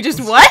 You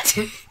just what?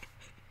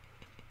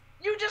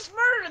 You just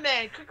murdered a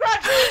man.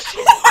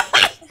 Congratulations!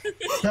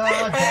 Da,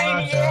 da,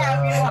 da.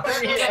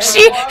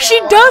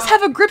 She does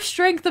have a grip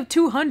strength of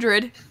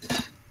 200.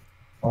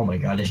 Oh my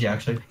god, is she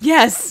actually?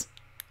 Yes.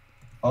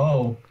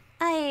 Oh.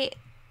 I.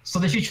 So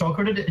did she choke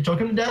him to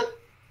death?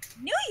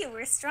 Knew you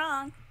were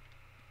strong.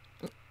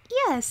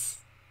 Yes.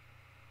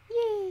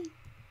 Yay.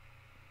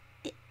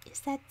 Is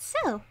that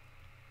so?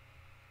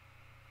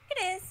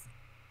 It is. ...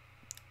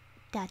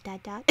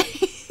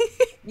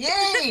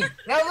 Yay!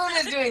 Now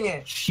Luna's doing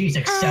it. She's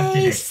accepted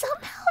I it.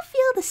 somehow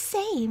feel the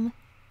same.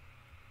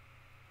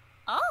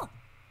 Oh.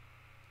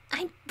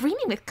 I'm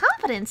breathing with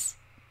confidence.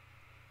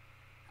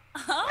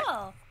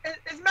 Oh.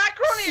 Is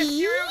Macaroni a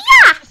hero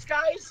Yeah! in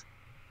disguise?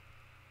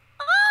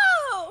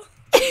 Oh.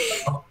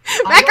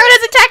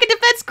 Macarona's attack and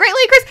defense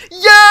greatly increased.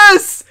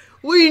 Yes!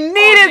 We Oh,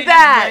 needed did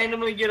that. you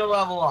randomly get a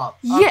level up.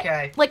 Yeah,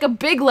 Okay. like a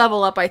big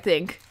level up, I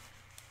think.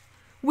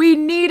 We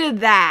needed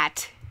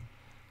that.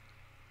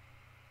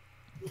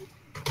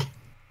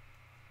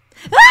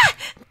 Ah!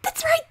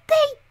 That's right,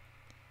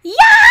 they.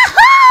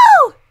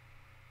 Yahoo!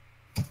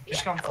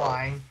 Just come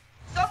flying.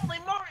 Suddenly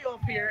Mario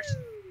appears.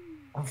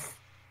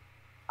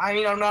 I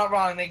mean, I'm not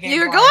wrong. They came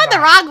You're flying going the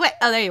back. wrong way.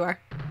 Oh, there you are.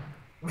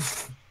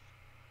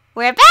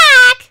 We're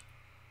back!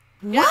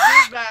 Yeah,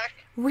 What? he's back.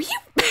 Were you?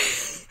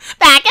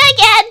 Back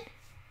again!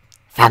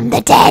 From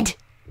the dead.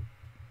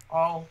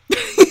 Oh.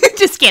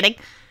 Just kidding.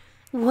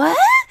 What?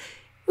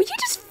 Were you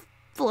just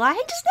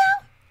flying just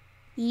now?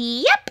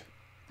 Yep.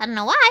 I don't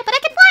know why, but I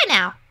can fly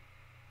now.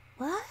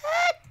 What?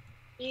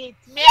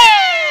 It's me.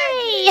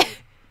 Yay!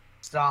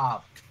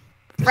 Stop.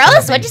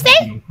 Froze, what'd you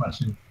say?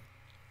 Question.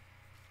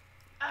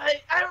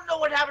 I don't know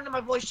what happened to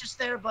my voice just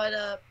there, but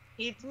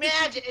it's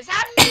magic. It's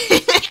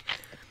happening.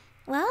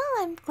 Well,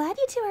 I'm glad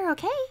you two are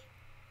okay.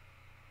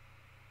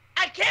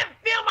 I can't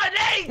feel my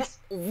legs.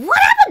 What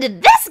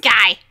happened to this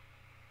guy?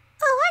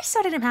 Oh, I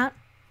sorted him out.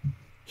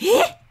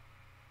 His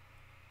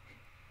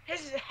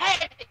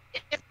head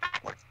is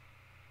backwards.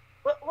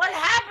 What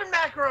happened,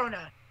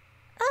 Macarona?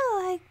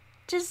 Oh, I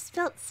just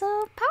felt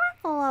so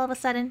powerful all of a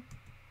sudden.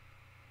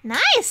 Nice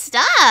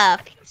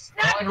stuff.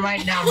 Going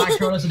right now, my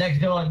Cronus the next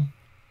villain.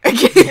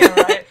 Yeah,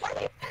 right.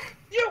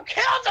 You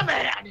killed a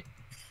man.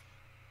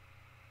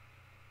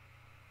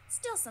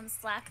 Still some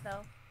slack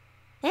though.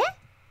 Eh?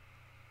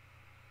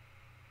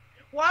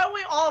 Why are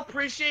we all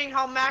appreciating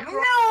how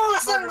Macarona? No,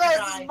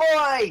 sunglasses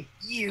boy!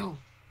 You.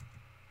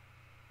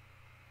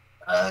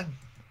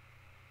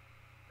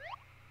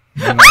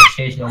 You might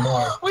chase no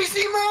more. We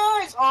see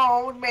my eyes!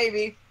 Oh,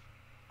 maybe.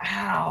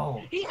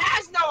 Ow. He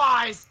has no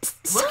eyes.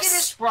 Look at his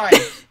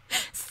sprite.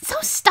 So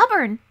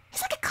stubborn.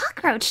 He's like a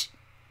cockroach.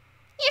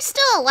 You're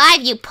still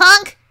alive, you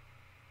punk.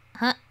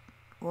 Huh?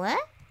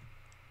 What?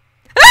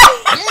 Get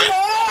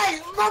my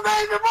eyes! My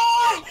baby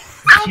boy!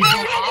 My She's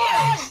baby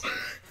eyes. boy!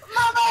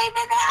 My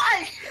baby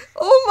boy!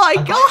 Oh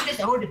my I god!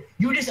 thought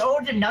you just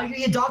owned him. Now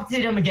you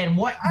adopted him again.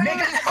 What? Make him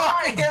I'm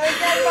fine. gonna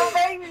get my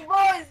baby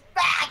boy's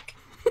back!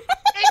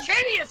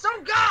 Ingenious.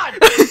 Oh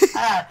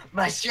God.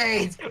 My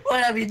shades!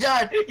 What have you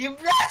done, you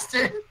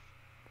bastard?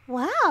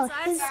 Wow. His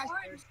eyes His... are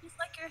orange, just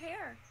like your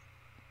hair.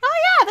 Oh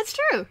yeah, that's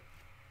true.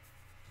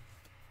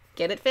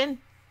 Get it, Finn?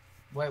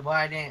 Wait, what?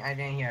 I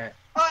didn't hear it.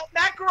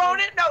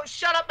 Macarona. No,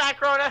 shut up,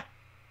 Macarona.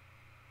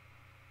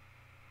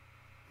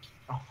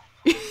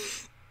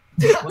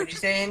 What'd you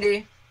say,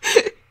 Indy?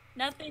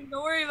 Nothing,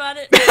 don't worry about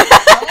it.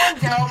 Someone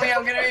tell me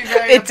I'm gonna be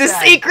very It's a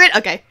upset. secret.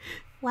 Okay.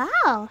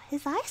 Wow,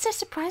 his eyes are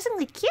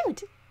surprisingly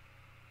cute.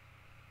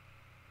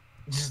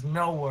 Just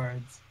no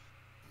words.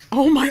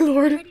 Oh my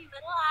lord. Pretty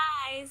little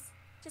eyes.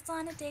 Just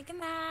want to take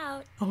them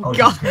out. Oh, Oh,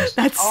 god, Jesus Christ.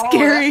 that's Oh,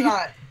 scary. that's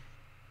not...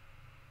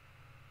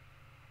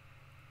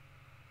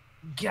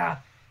 Yeah.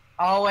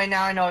 Oh, wait,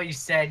 now I know what you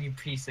said, you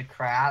piece of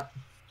crap.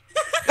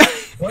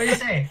 What did you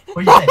say?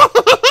 What did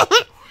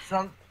you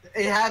say?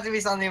 It has to be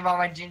something about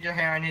my ginger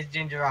hair and his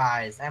ginger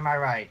eyes. Am I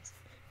right?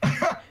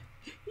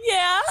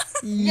 Yeah.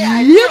 Yeah,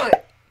 I knew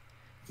it.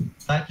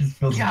 That just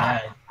feels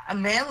God, bad.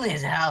 I'm manly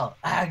as hell.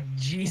 Ah,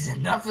 jeez,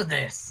 enough of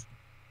this.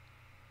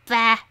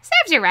 Bah,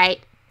 serves you right.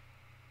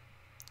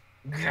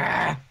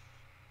 Grr.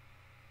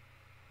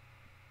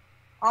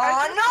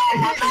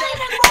 Oh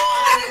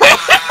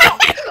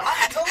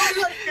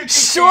no,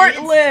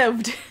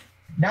 Short-lived.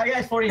 Now you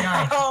guys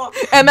 49. Oh,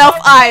 MF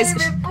eyes.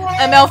 baby boy.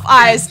 MF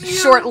eyes.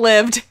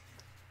 Short-lived.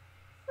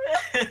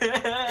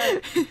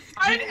 I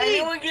Did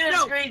anyone get a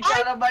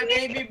screenshot of my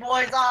baby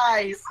boy's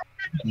eyes?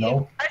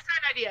 Nope. I just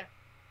had an idea.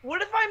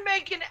 What if I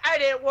make an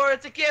edit where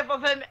it's a gif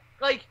of him,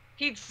 like,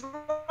 he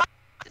drops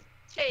his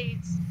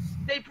shades,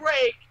 they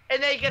break,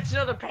 and then he gets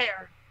another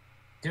pair.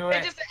 Do It's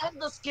it. just an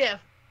endless gif.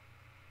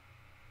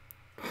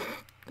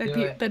 That'd Do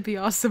be it. that'd be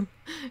awesome.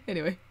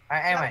 Anyway.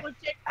 Alright, That anyway, would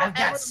take I've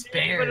got forever to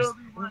make, but spares. it'll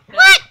be worth it.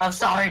 What? I'm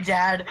sorry,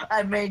 Dad.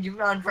 I made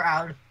you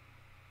unproud.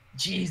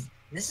 Jeez,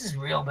 this is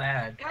real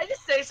bad. Can I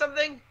just say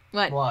something?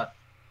 What? What?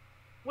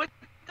 With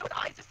those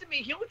eyes to me,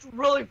 he looks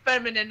really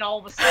feminine all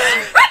of a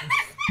sudden.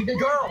 He's a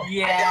girl.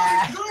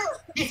 Yeah. He's a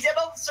girl. He's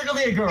about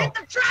certainly a girl. It's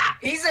a trap!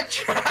 He's a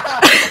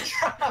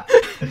trap.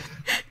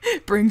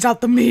 Brings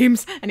out the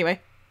memes. Anyway.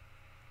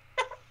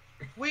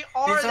 We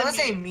are Did the someone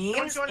say memes.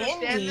 memes? Don't you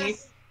understand Indy.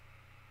 this?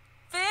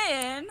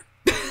 Finn.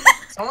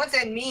 Someone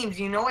said memes.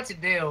 You know what to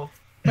do.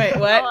 Wait, Oh,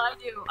 what? I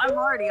do. I'm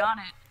already on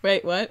it.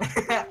 Wait, what?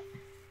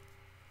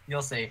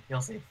 You'll see.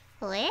 You'll see.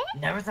 What?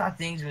 Never thought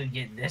things would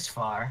get this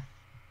far.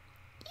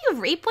 You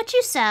reap what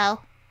you sow.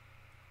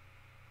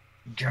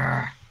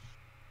 Grr.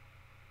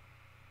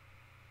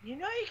 You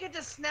know you can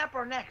just snap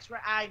our necks,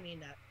 right? I mean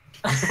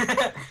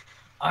that.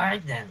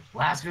 Alright then.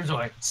 Last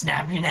resort.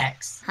 Snap your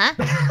necks. Huh?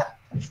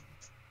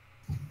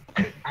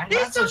 I'm He's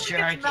not so so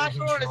sure I good can to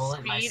macro at control it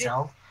speed.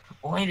 myself.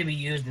 Only to be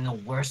used in the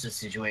worst of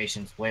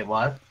situations. Wait,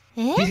 what?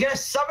 Eh? He's gonna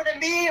summon a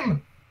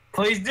meme.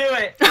 Please do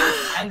it!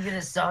 I'm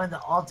gonna summon the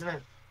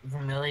ultimate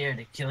familiar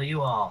to kill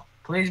you all.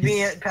 Please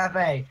be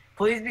Pepe.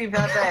 Please be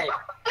Pepe.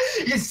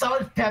 You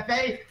summoned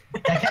Pepe.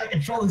 I can't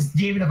control this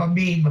demon of a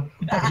meme.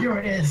 But here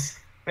it is.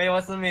 Wait,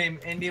 what's the meme?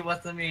 Indy,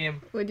 what's the meme?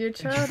 Would your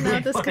child know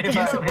this could Wait,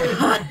 cancel?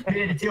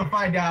 You'll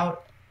find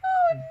out.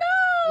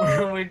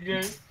 We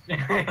just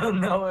I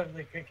don't know if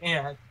they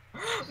can.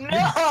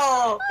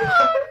 No!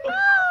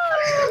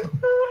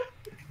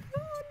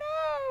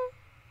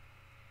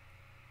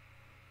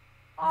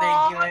 Oh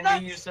Thank you, Aw,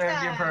 Indy. You that's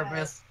served your sad.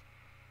 purpose.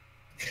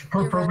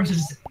 Her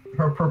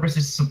purpose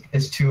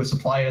is to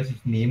supply us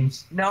with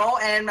memes. No,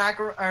 and not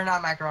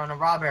macaroni,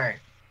 Robert.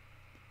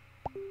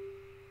 no!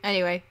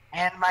 Anyway.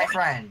 And my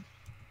friend.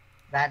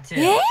 That too.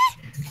 Eh?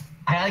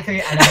 I like how you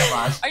added that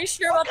last. Are you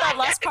sure about that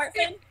last part,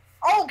 Finn?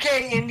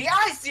 Okay, Indy,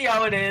 I see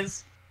how it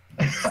is.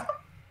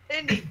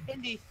 Indy,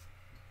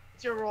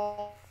 it's your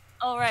role.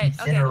 All right.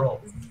 In Okay. a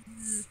row.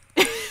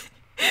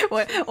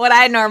 What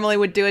I normally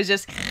would do is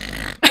just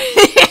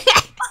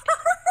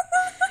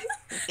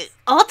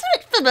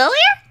Ultimate familiar?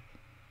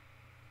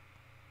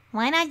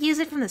 Why not use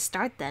it from the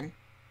start then?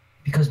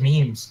 Because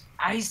memes.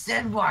 I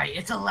said why.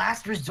 It's a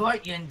last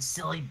resort, you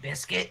silly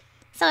biscuit.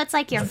 So it's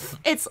like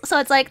it's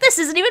like this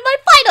isn't even my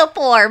final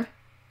form.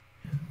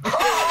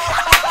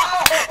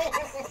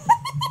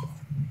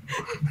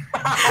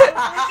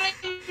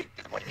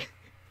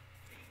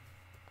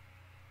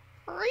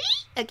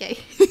 okay.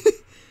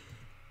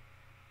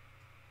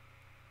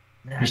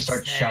 You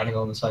start shouting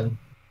all of a sudden.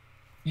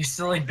 You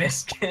silly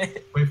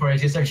biscuit. Wait for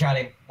it. You start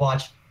shouting.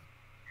 Watch.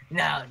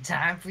 Now,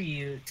 time for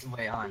you.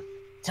 Wait on.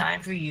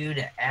 Time for you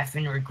to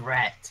effing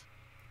regret.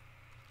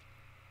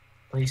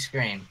 Please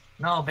scream.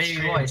 No, baby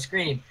Scream. boy,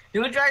 scream.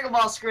 Do a Dragon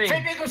Ball scream.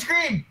 Finn, make him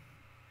scream!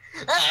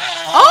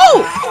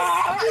 Oh!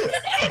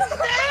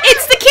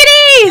 It's the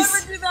kitties!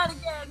 Never do that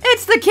again.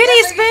 It's the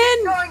kitties,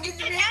 Finn! No, get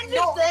to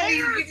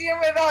you get to hear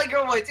my Valley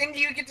Girl voice. Indy,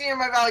 you get to hear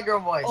my Valley Girl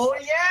voice. Oh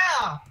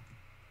yeah!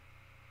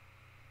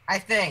 I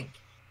think.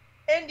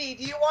 Indy,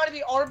 do you want to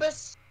be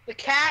Arbus, the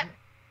cat?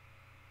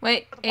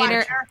 Wait, The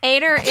black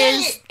Ader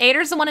chair?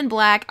 Ader's the one in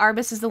black,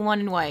 Arbus is the one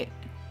in white.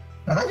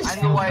 I thought you I'm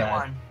the feel white bad.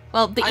 one.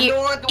 Well, the I'm the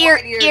one with the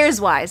white ears. ears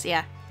wise,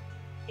 yeah.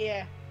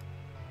 Yeah.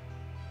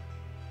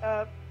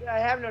 I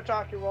have no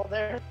talking role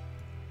there.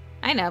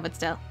 I know, but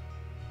still.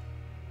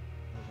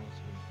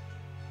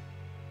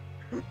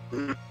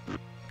 You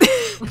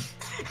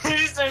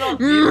just turned on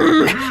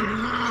deep.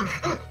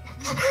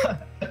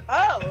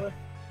 Oh,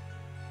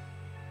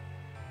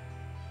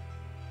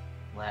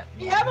 Let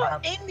me yeah, but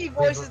up. Indy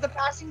voices the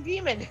passing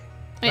demon.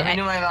 Let me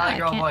do my Valley I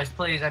Girl can't- voice,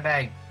 please, I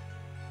beg.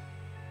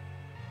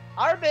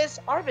 Arbus.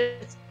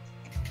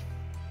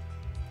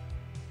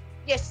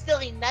 You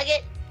silly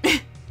nugget.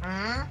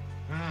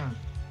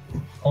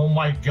 Oh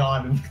my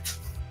god.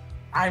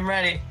 I'm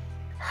ready.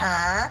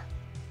 Huh?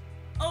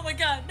 Oh my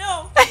god,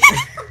 no.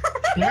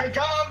 Here it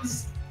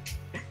comes!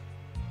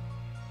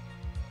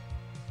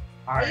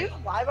 Are you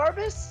alive,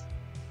 Arbus?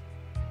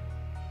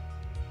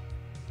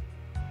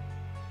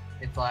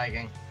 It's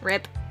lagging.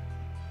 Rip.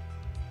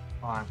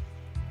 Hold on.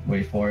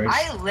 Wait for it.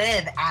 I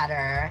live,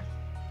 Adder.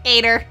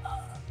 Ader.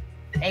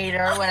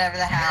 Ader, whatever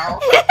the hell.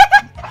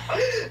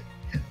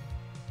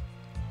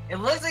 It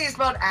looks like you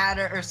spelled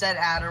Adder or said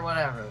Adder,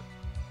 whatever.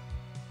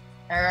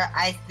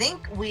 I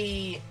think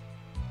we.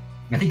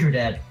 I think you're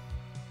dead.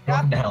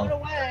 Welcome to Got thrown hell.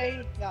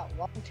 away. Got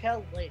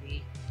long-tailed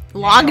lady.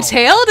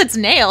 Long-tailed? It's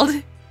nailed.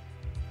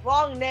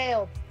 Long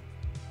nailed.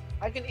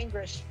 I can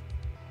English.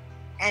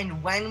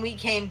 And when we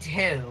came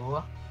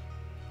to.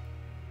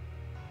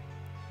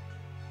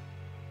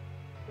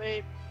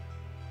 We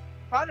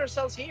found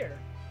ourselves here.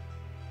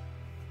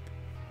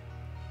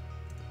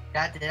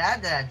 Da da da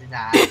da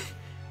da da.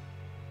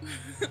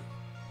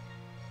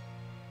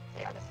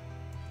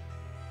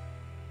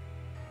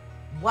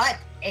 What,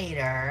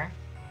 Ader?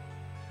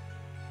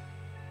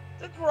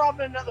 Since we're off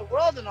in another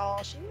world and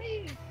all, should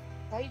we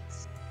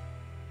sights?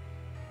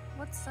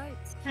 What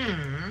sights?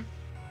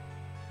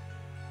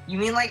 You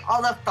mean like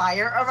all the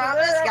fire around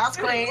us? Gas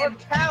Your Queen?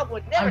 cow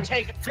would never I'm-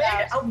 take a Finn,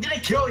 pass. I'm gonna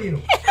kill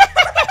you!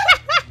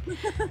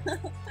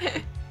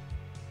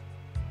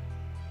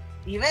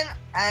 Even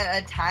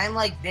at a time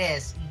like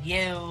this,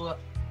 you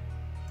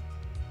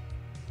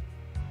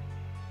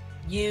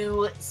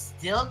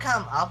still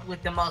come up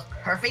with the most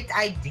perfect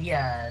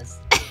ideas.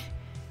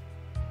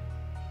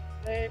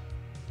 Hey,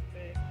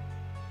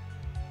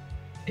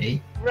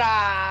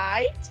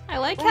 Right. I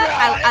like how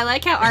Right. I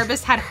like how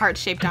Arbus had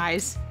heart-shaped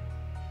eyes.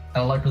 I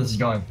don't like where this is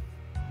going.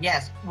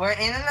 Yes, we're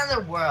in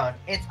another world.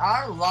 It's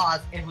our loss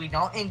if we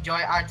don't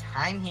enjoy our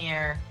time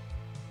here.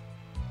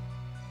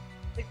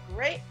 The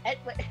great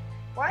Edwin.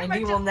 Why And am I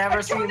you will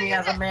never see joining me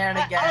as a man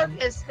at again.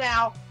 Arbus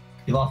now.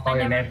 You lost all I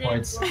your never man did.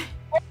 points.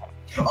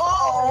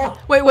 Oh!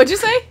 Wait, what'd you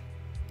say?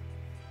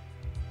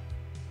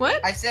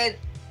 What? I said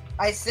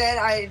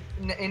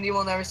Indy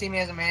will never see me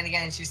as a man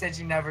again, and she said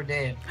she never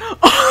did.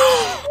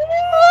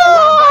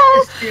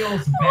 Oh, this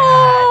feels bad.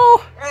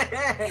 Oh!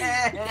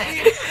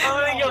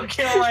 I'm gonna go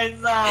kill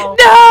myself.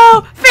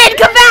 No! Finn,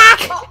 come back!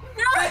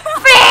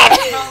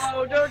 Finn!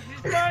 No, don't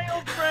destroy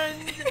your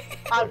friend.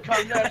 I've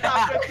come to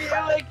talk with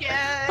you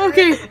again.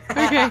 Okay.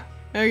 I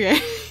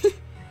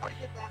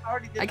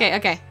already did that.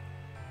 Okay.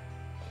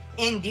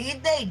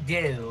 Indeed they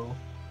do.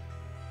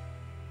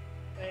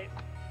 Okay.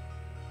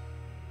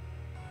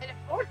 And if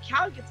our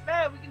cow gets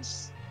mad,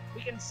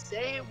 we can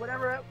say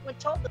whatever we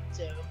told them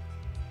to.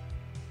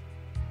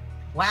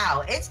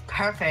 Wow, it's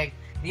perfect.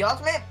 The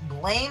ultimate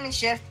blame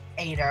shift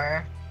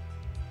aider.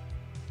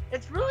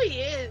 It really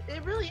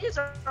is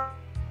our.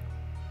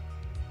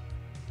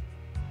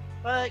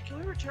 But can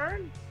we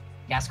return?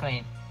 Yes,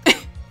 Queen.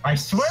 I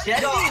swear to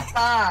Just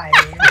God.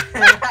 in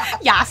time.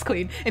 Yas,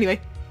 queen. Anyway.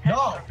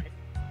 No,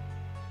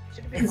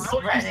 Should it be It's mine? so-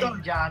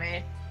 Spreading,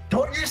 Johnny.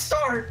 don't you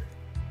start.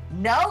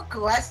 No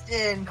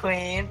question,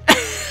 Queen.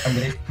 I'm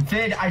gonna.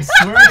 Finn, I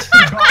swear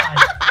to God.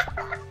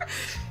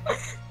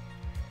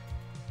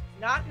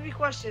 Not to be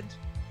questioned.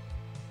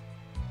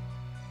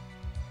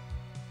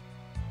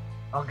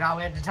 Oh god,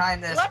 we have to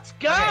time this. Let's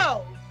go!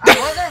 Okay. I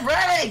wasn't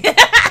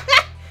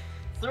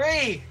ready!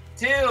 3,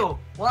 2,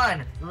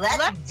 1,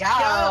 let's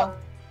go!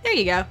 There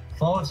you go.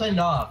 Close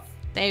enough.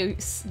 They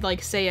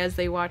like say as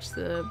they watch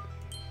the.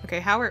 Okay,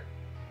 how are?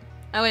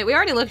 Oh wait, we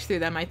already looked through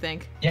them, I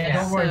think. Yeah,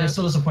 don't worry. So- There's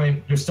still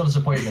disappointment. There's still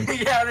disappointment.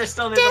 Yeah, there's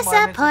still one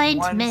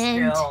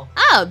Disappointment. skill.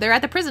 Oh, they're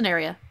at the prison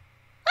area.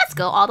 Let's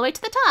go all the way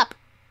to the top.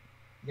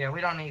 Yeah,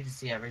 we don't need to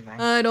see everything.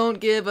 I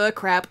don't give a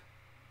crap.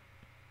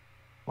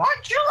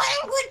 Watch your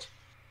language!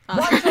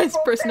 It's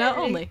personnel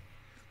only.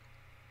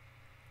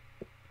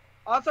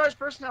 Authorized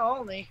personnel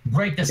only.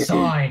 Break the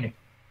sign.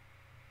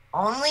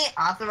 Only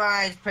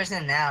authorized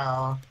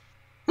personnel.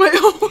 Wait,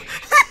 Wait,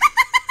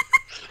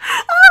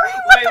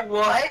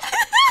 what?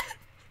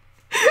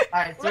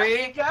 Alright,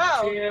 3,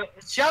 Let's go. 2,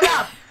 shut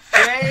up!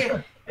 3,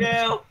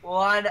 2,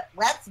 1,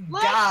 let's go!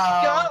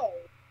 Let's go!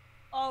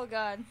 Oh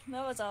god,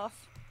 that was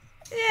off.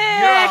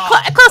 yeah,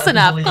 Yeah. close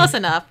enough. believe- Close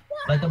enough.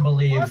 Let them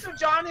believe. Also,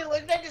 Johnny,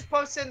 Linda just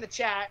posted in the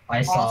chat.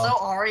 I saw. Also,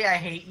 Ari, I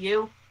hate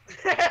you.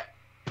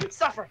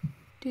 Suffer.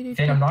 Finn,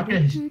 I'm not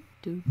gonna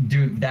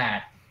do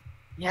that.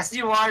 Yes,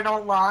 you are,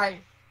 don't lie.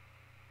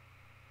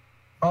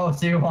 Oh,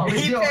 so you want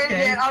me He to? pinned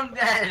Okay. it, I'm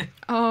dead.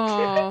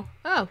 Oh,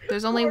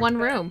 there's only one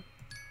room.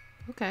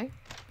 Okay,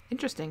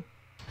 interesting.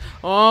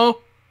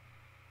 Oh,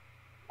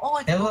 Oh,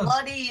 it's Hey, look.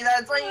 bloody,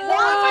 that's like Why really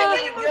am I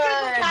getting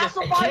good.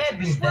 Castle It vibes can't in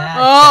be this room? that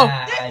Oh.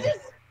 bad. This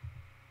is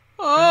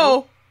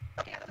oh,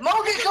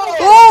 Mogeko!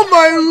 oh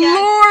my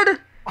lord!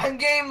 I'm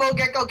getting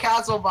Mogeko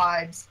Castle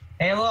vibes.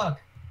 Hey, look.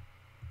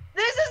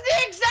 This is the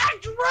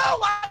exact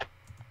room!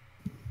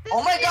 This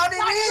Oh my is the god, it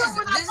exact is! room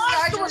where that This is monster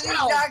actually was the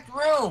held. exact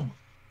room.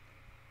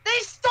 They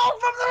stole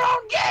from their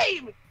own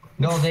game!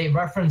 No, they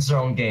reference their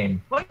own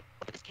game. What?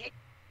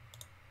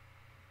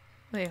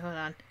 Wait, hold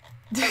on.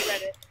 I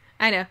read it.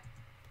 I know.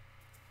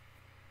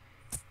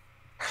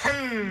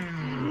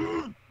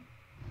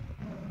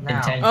 Now,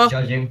 Intense Oh.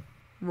 judging.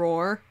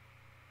 Roar.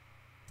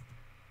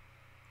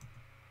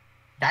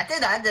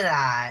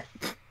 that.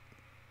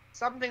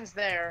 Something's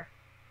there.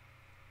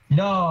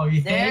 No,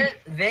 you think?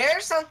 There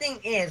something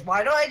is.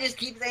 Why do I just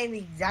keep saying the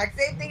exact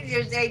same things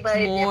you're saying, but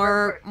in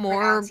More different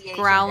pronunciations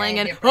growling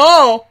and different-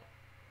 oh.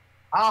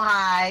 Oh,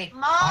 hi.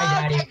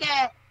 Hi, Daddy.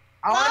 Daddy.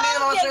 I want to be the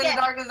Mom, monster in yeah.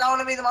 the darkness. I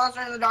want to be the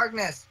monster in the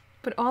darkness.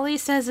 But all he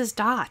says is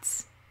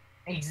dots.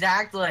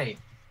 Exactly.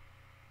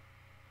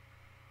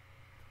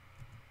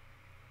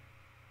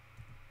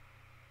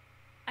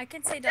 I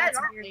can say Dead, dots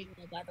aren't weird, we?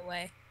 by the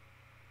way.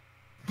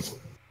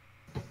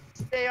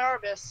 Stay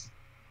Arbus.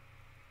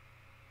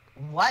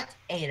 What,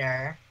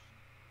 Ader?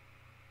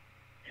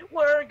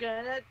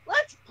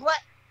 Let's play.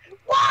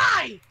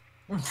 Why?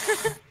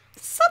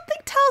 Something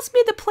tells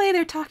me the play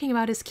they're talking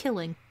about is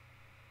killing.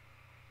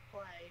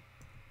 Play.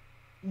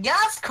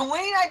 Yes, Queen,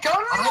 I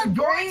totally I'm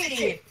going to agree.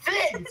 kick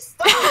Finn.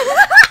 Stop.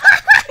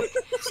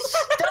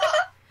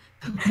 Stop.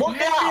 Look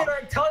No. at me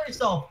and tell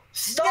yourself.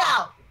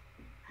 Stop.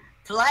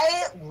 No.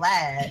 Play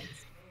Let's.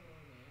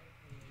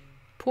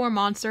 Poor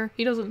monster.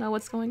 He doesn't know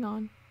what's going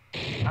on.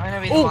 I'm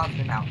gonna be the Oh.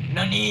 monster now.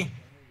 Nani?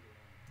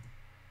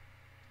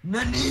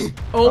 Nani?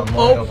 Oh, Oh,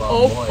 boy,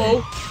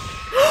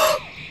 oh.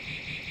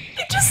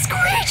 It just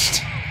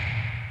screeched.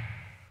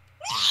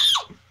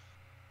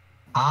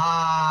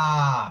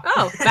 Ah.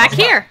 Oh, back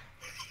here.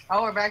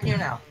 Oh, we're back here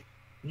now.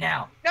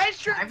 Now.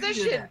 Nice I can do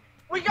transition. that.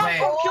 We got Wait.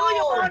 from killing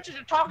Oh. a monster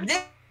to talking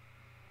to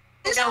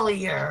This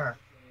earlier.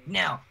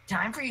 Now,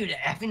 time for you to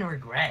effing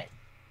regret.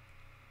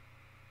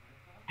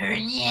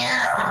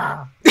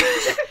 Yeah.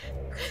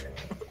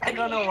 I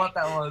don't know what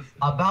that was.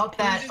 About Please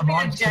that just be a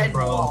monster, dead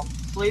bro. lump.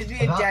 Please be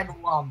a About- dead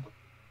lump.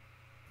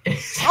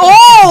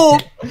 Oh!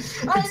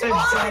 It's a Oh my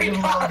dead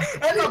God, lump.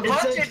 There's a It's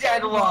bunch a of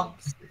dead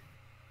lumps.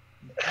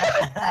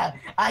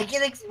 I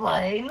can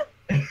explain.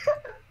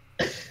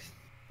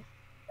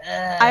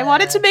 I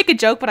wanted to make a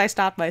joke, but I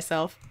stopped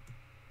myself.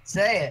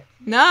 Say it.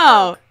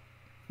 No.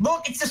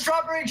 Look, it's the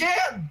strawberry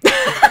jam.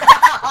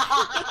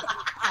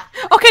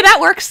 Okay, that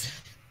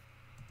works.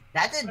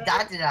 That's a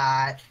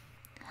dot.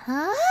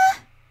 Huh?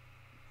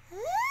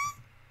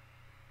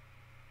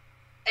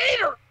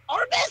 Ader!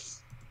 Arbus!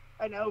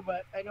 I know,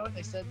 but I know what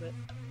they said, but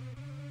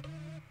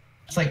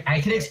It's like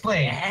I can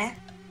explain. Eh?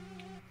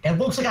 It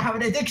looks like I have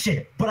an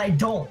addiction, but I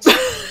don't.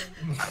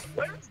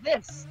 where is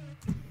this?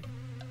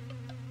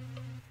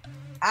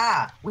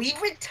 Ah,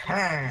 we've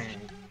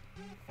returned.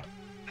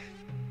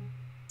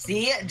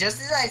 See,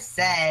 just as I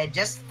said,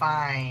 just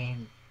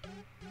fine.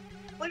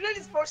 Look at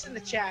this post in the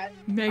chat.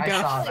 Mega.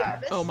 I saw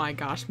that. Oh my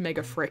gosh,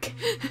 mega frick.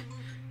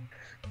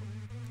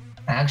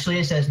 Actually,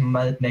 it says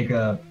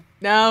mega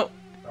No.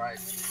 Right.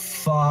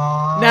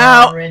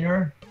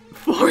 foreigner.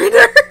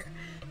 Foreigner.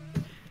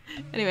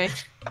 Anyway.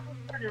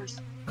 Murders.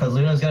 Because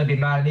Luna's gonna be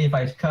mad at me if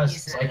I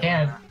cuss, so I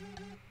can't.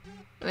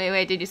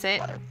 Wait, did you say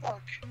it? Motherfuck.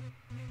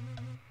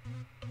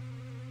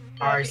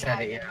 Already said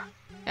it, yeah.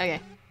 Okay.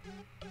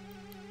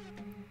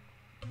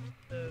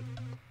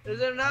 Is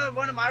it another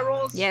one of my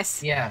rolls?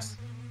 Yes. Yes.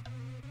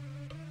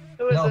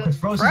 It was No, because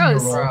Froze is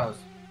Froze. your role. Froze.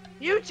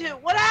 you two.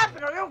 What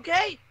happened? Are you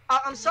okay?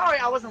 I'm sorry.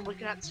 I wasn't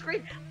looking at the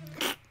screen.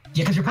 Yeah,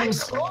 because you're playing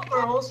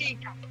Skullgirls.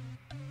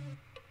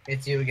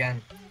 It's you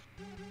again.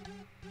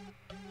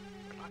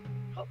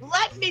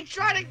 Let me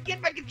try to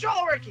get my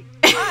controller working.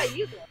 Hi,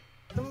 you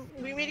go.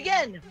 We meet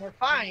again. We're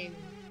fine.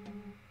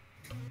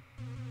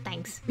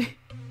 Thanks.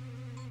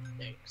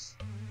 Thanks.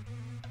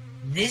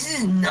 This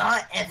is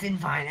not effing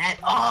fine at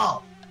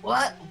all.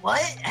 What?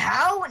 What?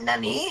 How?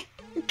 Nani?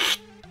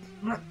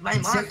 My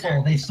It's monster.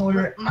 simple. They stole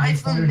your. My they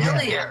stole your gem.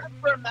 familiar.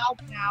 We're mouth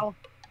now.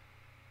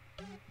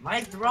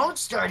 My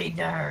throat's starting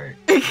to hurt.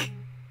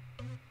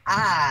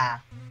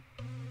 Ah.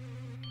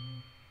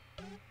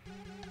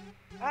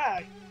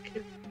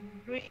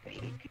 We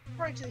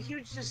referring to the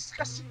huge,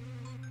 disgusting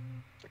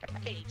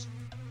cage.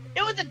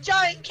 It was a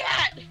giant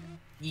cat.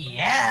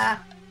 Yeah.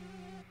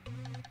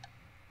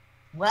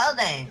 Well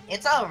then,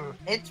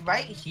 it's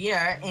right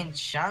here in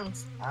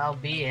chunks,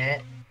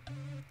 albeit.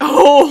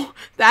 Oh,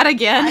 that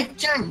again. I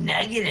turned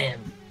negative.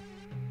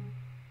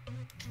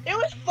 It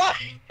was fun.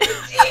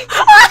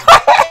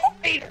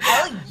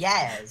 Oh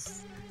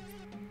yes.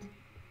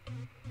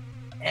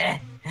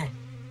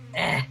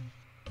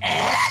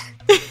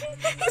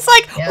 He's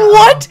like, Yeah,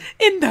 what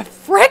in the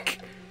frick?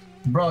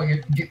 Bro,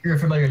 your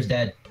familiar's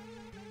dead.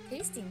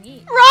 Tasty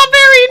meat.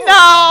 Strawberry,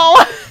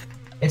 no!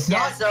 It's Yeah,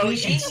 not so meat,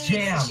 she it's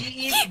jam.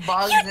 eats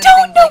bugs You and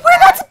don't things know like where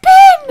that.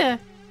 that's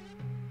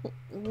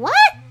been! What?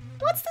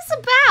 What's this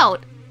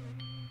about?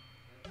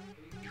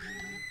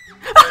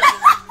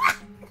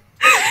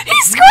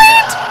 He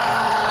screamed!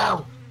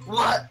 No!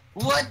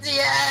 What the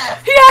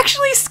F? He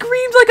actually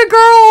screamed like a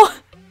girl!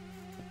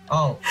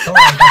 Oh, don't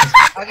worry, guys.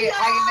 Okay,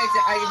 I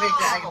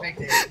can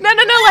fix it.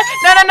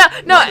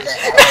 No.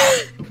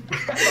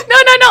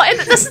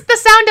 It's the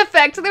sound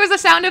effect. There was a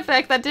sound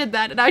effect that did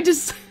that, and I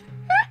just.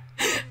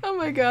 Oh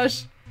my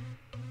gosh.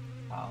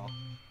 Oh.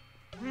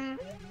 Hmm.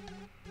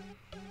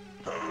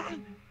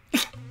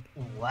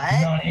 What?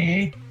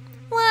 Nani?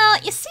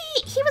 Well, you see,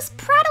 he was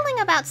prattling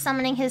about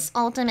summoning his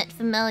ultimate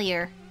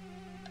familiar.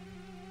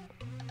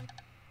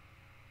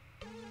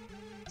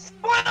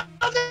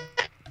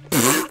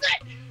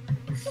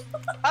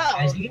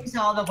 As Oh, you can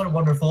tell, that went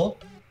wonderful.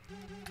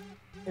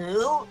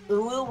 Ooh,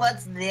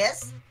 what's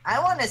this? I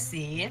wanna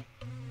see.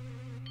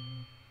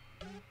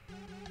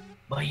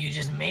 But you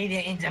just made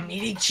it into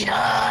meaty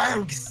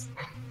chunks!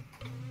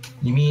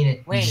 You mean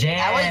it? Wait, jam.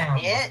 that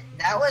was it?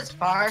 That was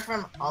far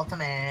from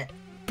ultimate.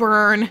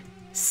 Burn.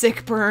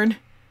 Sick burn.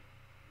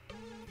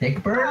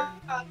 Thick burn?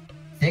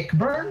 Thick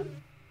burn?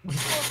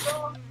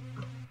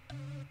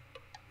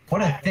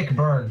 What a thick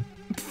burn.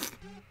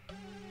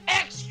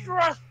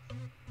 extra.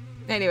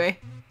 Anyway.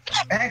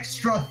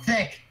 Extra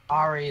thick.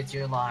 Ari, it's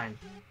your line.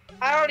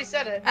 I already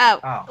said it. Oh,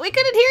 Oh. we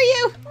couldn't hear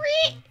you.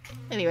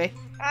 Anyway.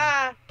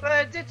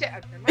 But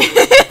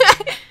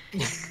it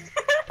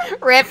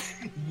Rip.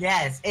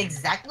 Yes,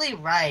 exactly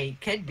right.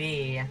 Could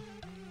be.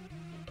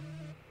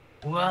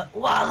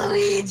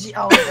 Waluigi.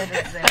 Oh, I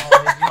didn't say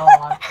Waluigi.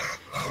 Hold on.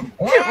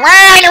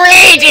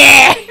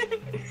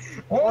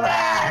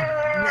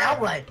 Waluigi! Now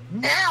what?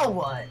 Now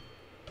what?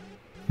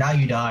 Now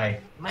you die.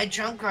 My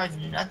trump card's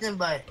nothing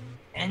but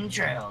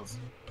entrails.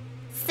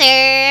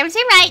 Serves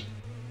you right.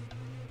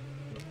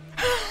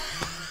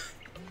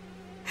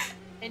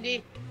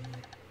 Indy.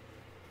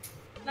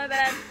 My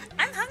bad.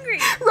 I'm hungry.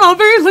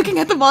 Robert looking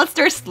at the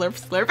monster. Slurp,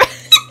 slurp.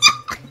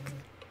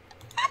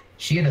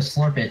 She gonna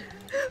slurp it.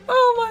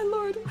 Oh my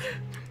lord.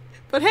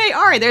 But hey,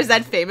 Ari, there's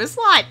that famous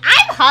line.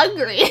 I'm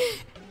hungry.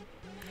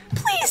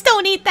 Please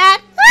don't eat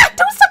that. Ah,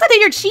 don't stuff that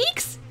in your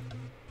cheeks.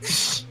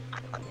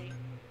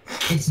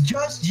 It's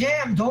just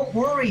jam, don't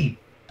worry.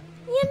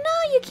 You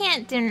know you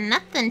can't do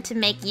nothing to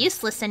make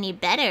useless any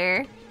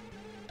better.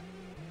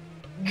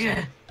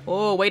 Gah.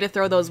 Oh, way to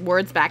throw those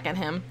words back at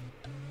him.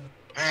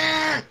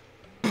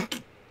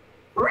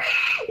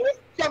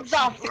 Jumps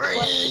off the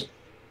cliff.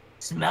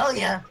 Smell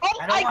ya? Oh,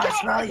 I don't want to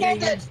can't- smell I you.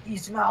 can't- You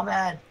smell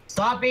bad.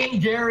 Stop being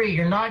Gary.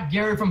 You're not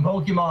Gary from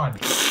Pokemon.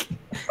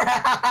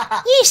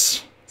 At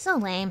Yeesh. So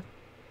lame.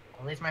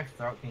 least my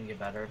throat can get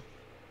better.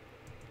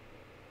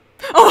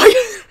 Oh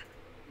my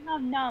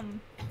Num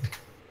num.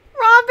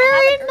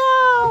 Robert,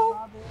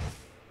 no.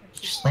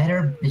 Just let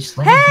her be.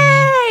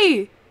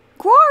 Hey!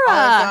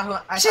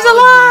 Quora! I She's thought it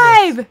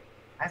was Lourdes. alive!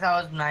 I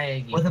thought it was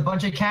Naegi. With a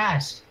bunch of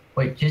cast.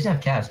 Wait, she doesn't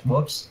have cast.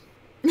 Whoops.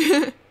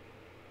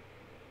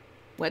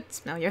 What?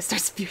 Smell your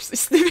starts fiercely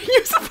sniffing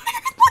your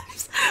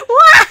lips.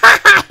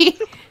 Why?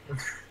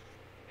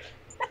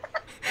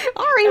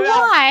 Ari,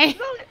 why?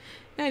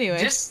 Anyway.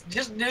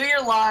 Just do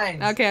your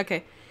lines.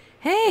 Okay.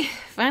 Hey,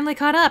 finally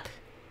caught up.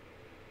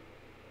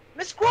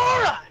 Miss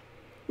Quora!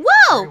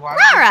 Whoa, Why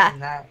would you Rara! do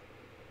that?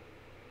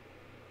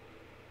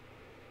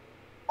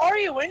 Are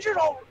you injured?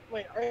 Oh,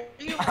 wait, are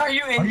you? Are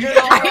you Are injured you-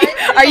 already?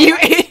 Are you?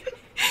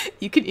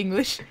 You can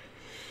English?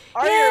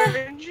 Are Yeah. you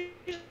injured?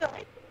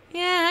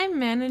 Yeah, I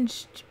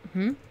managed.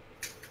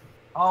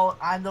 Oh,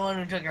 I'm the one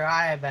who took her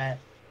eye, I bet.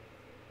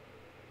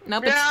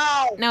 Nope.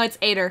 No. No, it's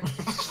Ader,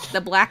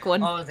 the black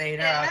one. Oh, it's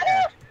Ada. Yeah.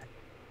 Okay.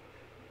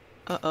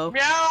 Uh-oh.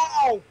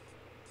 Meow!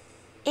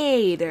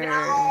 Aider.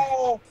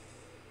 Meow!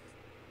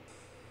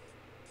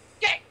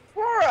 Get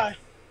Rora!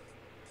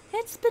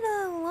 It's been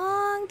a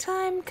long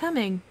time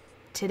coming.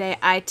 Today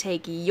I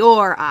take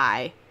your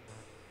eye.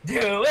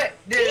 Do it!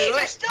 Do Jeez, you're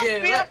it! still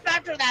Do beat it! up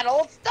after that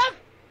old stuff?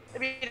 I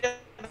mean,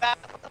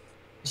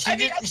 She I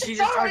mean, just I'm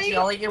starts sorry.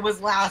 yelling it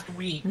was last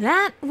week.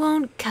 That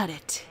won't cut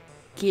it.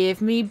 Give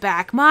me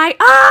back my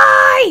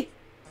eye!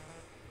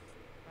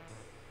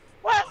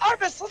 well,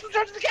 Arbus, let's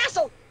return to the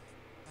castle!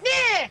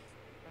 Yeah!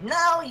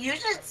 No, you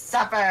should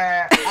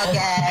suffer.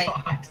 Okay.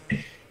 Oh, God.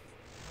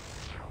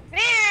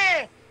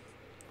 Yeah!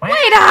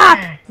 Wait up!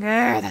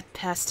 Grr, that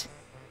pest.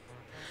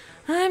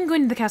 I'm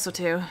going to the castle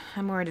too.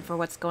 I'm worried for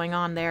what's going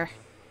on there.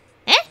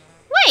 Eh?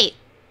 Wait.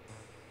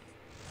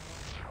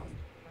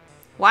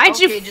 Why'd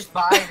Okay, you just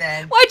bye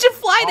then. Why'd you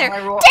fly All there? my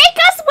ro- Take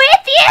us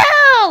with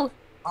you!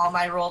 All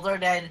my rolls are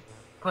dead.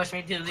 Push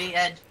me to the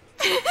edge.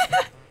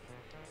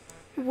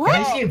 What?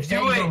 Why is he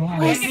Do it! banging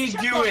Lizzie,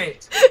 do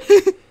it!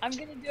 I'm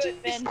gonna do it,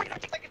 Finn.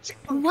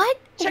 What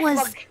was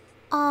Checkmark.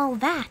 all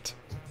that?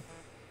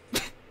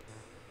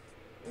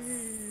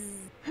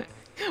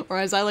 Or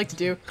as I like to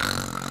do.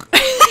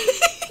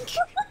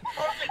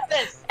 Like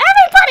this.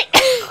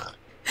 Everybody!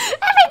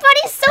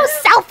 Everybody's so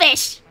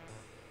selfish!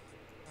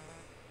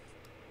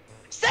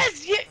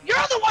 Says you're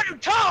the one who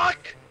talk!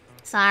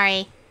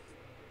 Sorry.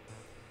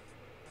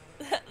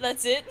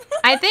 That's it.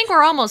 I think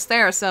we're almost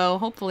there, so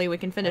hopefully we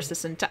can finish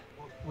this in time.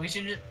 We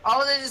should just.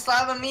 Oh, they just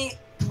slap a meat.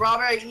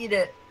 Robert, eat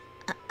it.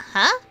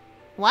 Huh?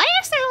 Why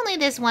is there only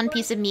this one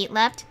piece of meat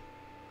left?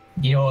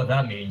 You know what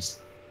that means.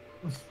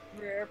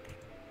 Rip.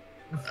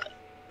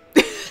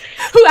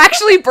 Who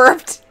actually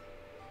burped?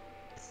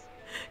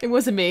 It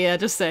wasn't me,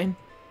 just saying.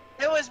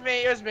 It was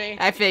me.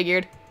 I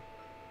figured.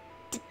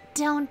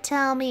 Don't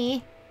tell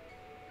me.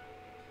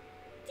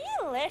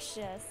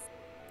 Delicious.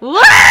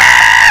 Wah!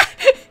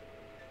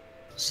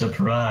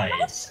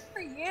 Surprise.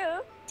 For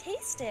you.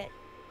 Taste it.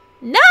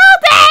 No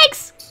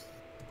thanks!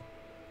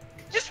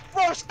 Just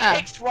first Oh.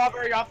 kick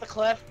Strawberry off the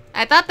cliff.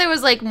 I thought there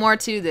was like more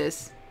to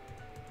this.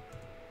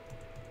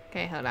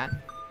 Okay, hold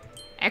on.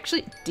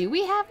 Actually, do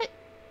we have it?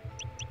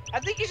 I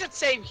think you should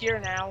save here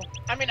now.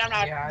 I mean, I'm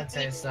not. Yeah, I'd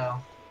say so.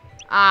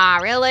 Ah,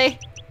 really?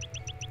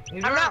 I'm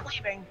not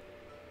leaving.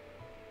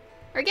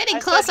 We're getting I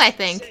said close, you I should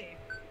think. save.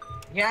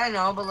 Yeah, I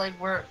know, but like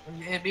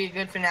it'd be a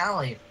good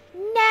finale.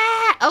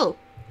 Nah. Oh.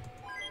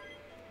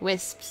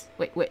 Wisps.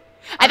 Wait. Oh,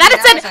 I thought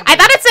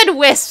yeah, it said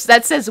wisps.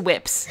 That says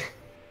whips.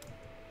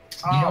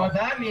 Oh, You know what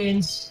that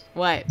means?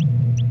 What?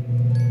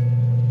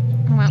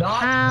 Well,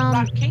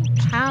 Not-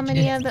 how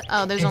many Many of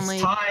the there's it's only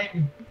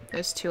time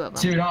there's 2 of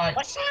them. to not.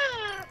 What's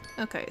up?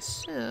 Okay,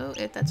 so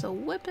if that's a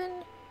weapon,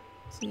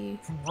 let's see.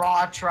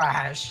 raw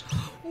trash.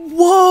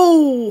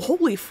 Whoa!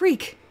 Holy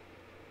freak!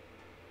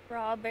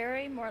 Raw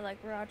berry, more like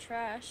raw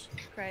trash.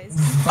 Christ.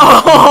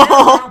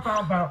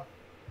 Oh!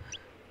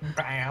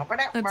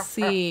 Let's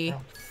see.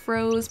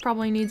 Froze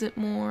probably needs it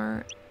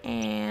more,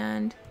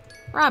 and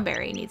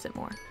Rawberry needs it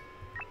more.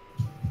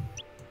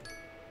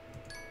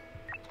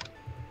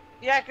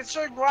 Yeah,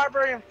 considering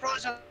Robbery and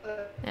Frozen.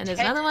 And there's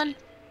another one.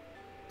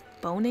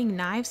 Boning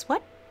knives?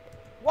 What?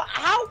 What?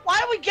 How? Why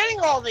are we getting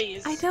all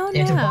these? I don't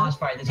It's a know. boss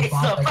fight. There's a It's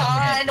boss the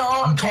fight. final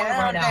I'm calling it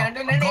right now. I'm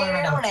calling it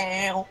right now.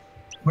 countdown.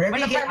 Wherever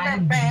you get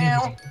items,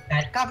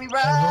 that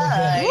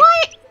Copyright.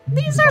 What?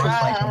 These are.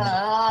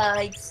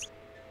 Rights.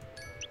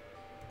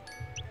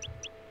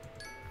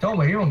 Don't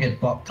worry, you don't get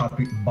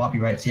Bobby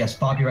rights. Yes,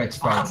 Bobby rights.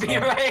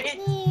 Copyright.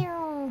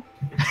 Ew.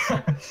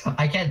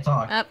 I can't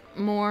talk. Up,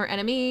 more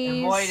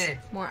enemies. Avoid it.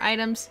 More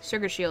items.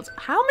 Sugar shields.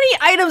 How many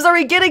items are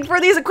we getting for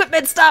these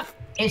equipment stuff?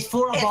 It's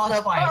for a It's boss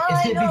the fight.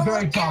 It's gonna be final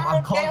very tough.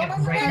 I'm calling it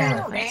right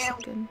now.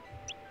 That's good.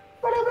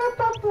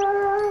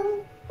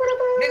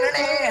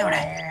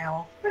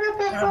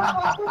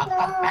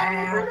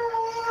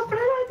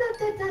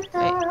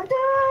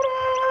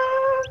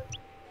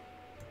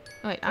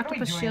 Oh, wait, What are we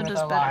octopus doing shield with is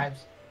our better.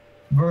 lives?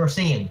 We're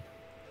singing.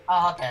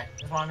 Oh, okay.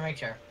 Just wanted to make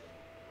sure.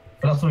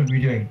 What else would we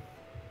be doing?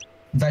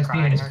 Besides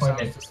being a Crying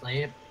ourselves disappointment. to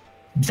sleep.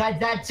 Besides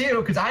that too,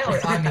 because I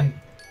mean,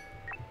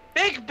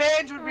 Big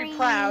Bands would be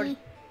proud.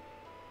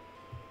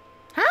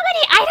 How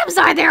many items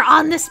are there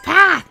on this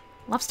path?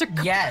 Lobster.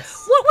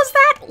 Yes. What was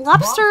that?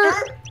 Lobster.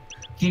 lobster?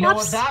 You know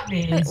what that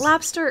Wait, means?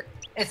 lobster.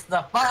 It's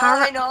the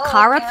final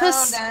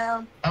carapace?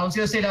 countdown. I was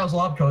gonna say that was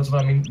lobcoats,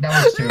 but I mean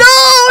that was too. No,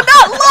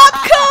 not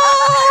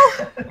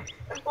Lobco!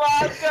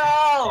 Let's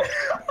go!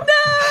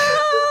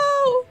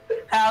 No!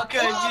 How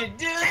could you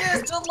do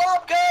this to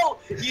Lobco?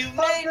 You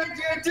How made could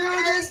you do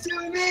this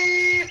to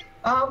me?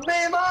 I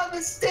made my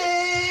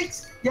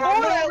mistakes. Yeah, Oh, I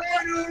know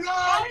where to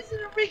Why run. isn't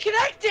it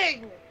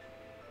reconnecting?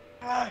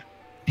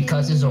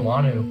 Because it doesn't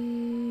want to.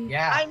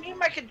 Yeah. I need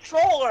my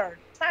controller.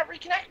 It's not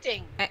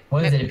reconnecting.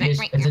 What is it? Is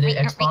it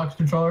an Xbox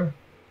controller?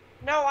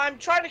 No, I'm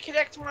trying to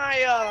connect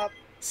my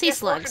Sea PS4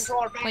 slugs.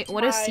 controller back Wait, to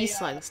what does my, sea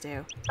slugs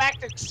do? back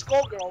to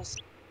Skullgirls.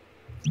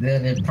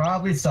 Then it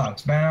probably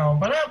sucks.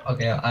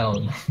 Okay, I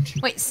don't know.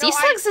 Wait, sea No,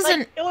 slugs isn't.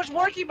 Like, it was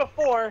working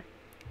before.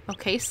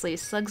 Okay, sea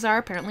slugs are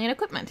apparently an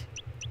equipment.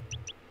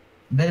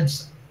 Then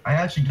it's I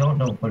actually don't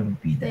know what it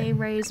would be They then.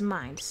 raise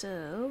mind,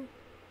 so.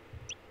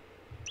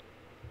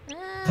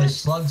 Because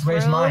slugs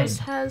raise Rose mind.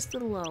 has the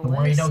The more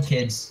you know, lowest.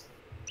 kids.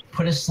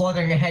 Put a slug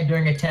on your head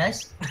during a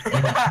test.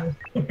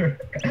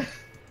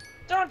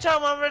 Don't tell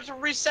me I'm going to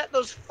reset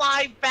those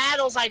 5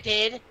 battles I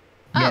did.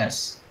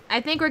 Yes. I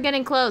think we're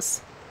getting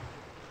close.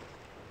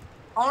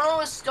 Oh no,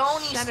 it's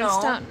Stony Shattered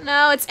Stone. stone.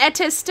 No, it's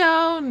Etta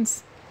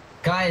stones.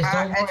 Guys,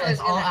 don't worry. Etcha's It's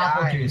all gonna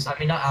apple die. juice. I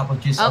mean, not apple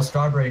juice. Oh. All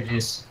strawberry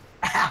juice.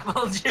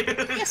 Apple juice.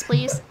 Yes,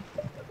 please.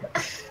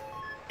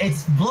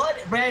 It's blood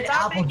red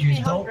Stop apple making me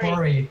juice. Don't hungry.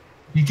 worry.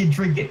 You can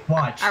drink it.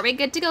 Watch. Are we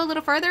good to go a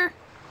little further?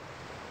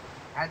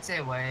 I'd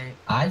say wait.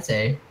 I'd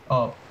say.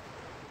 Oh.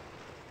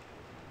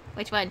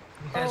 Which one?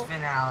 Because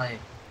finale.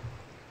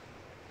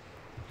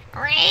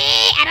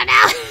 I don't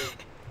know.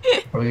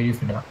 What are we gonna do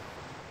for now?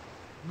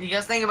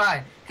 Because think about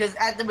it. Because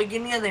at the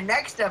beginning of the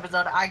next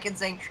episode, I can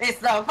sing, "It's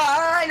the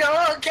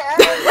final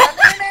countdown."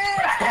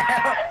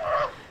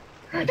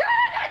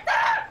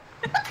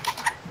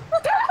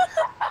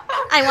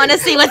 I want to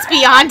see what's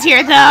beyond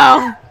here,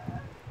 though.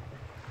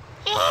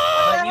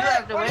 But you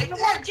have to Where's wait the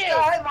next monkey?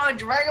 time on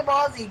Dragon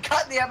Ball Z.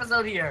 Cut the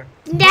episode here.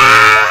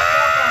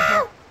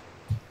 No!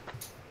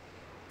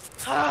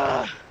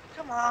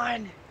 Come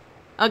on.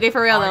 Okay,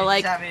 for real though, Alright,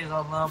 like, just having his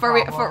own little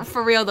for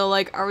problem. real though,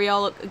 like, are we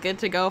all good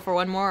to go for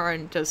one more, or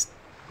just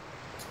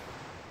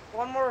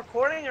One more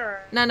recording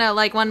or? no,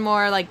 like one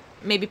more, like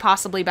maybe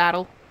possibly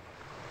battle?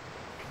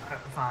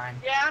 Fine.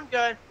 Yeah, I'm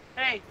good.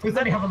 Hey, Does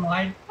anybody have a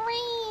line?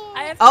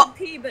 I have Oh. to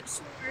pee, but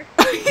sure.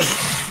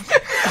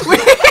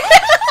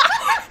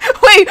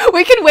 Wait,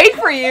 we can wait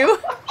for you.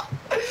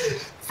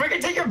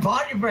 Freaking take your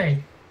body break.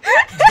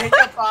 Take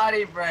a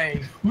body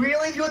break.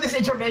 Really doing this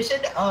intermission?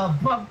 Go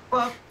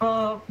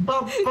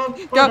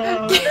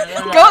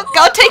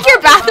take your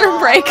bathroom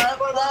break.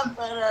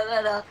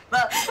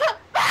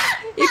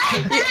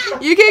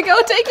 You can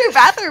go take your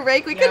bathroom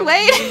break. We can You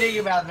wait. can take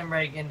your bathroom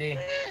break, Indy.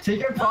 Take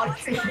your body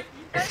You break.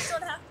 guys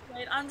don't have to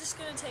wait. I'm just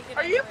gonna take it.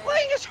 are you anyway.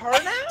 playing as her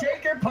now?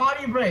 Take your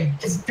potty break.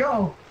 Just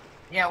go.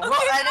 Yeah, we'll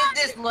Okay, edit fine.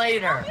 this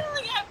later.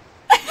 Yelling at-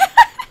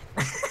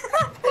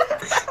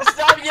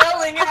 Stop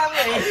yelling at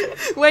me.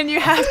 When you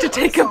have to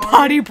take a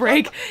potty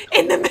break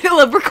in the middle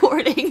of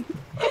recording.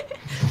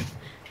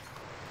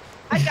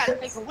 I gotta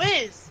take a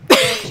whiz.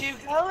 Don't you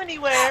go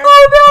anywhere.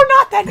 Oh no,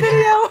 not that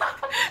video.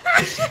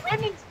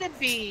 An instant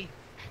bee.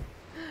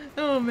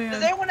 Oh Does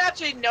man. anyone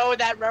actually know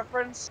that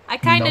reference? I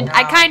kinda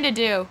No.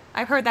 do.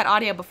 I've heard that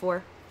audio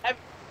before.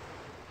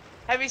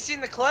 Have you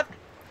seen the clip?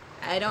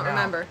 I don't No.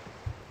 remember.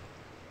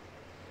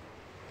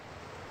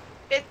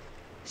 That's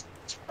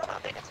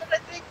what I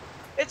think.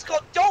 It's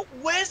called "Don't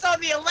Whiz on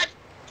the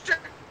Electric."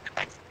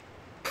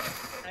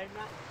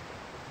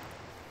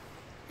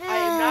 I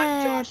am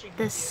not joshing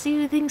The with you.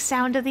 soothing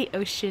sound of the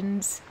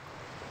oceans.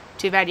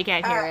 Too bad you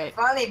can't hear it.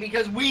 Funny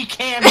because we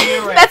can't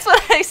hear it. That's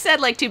what I said,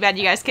 like, too bad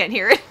you guys can't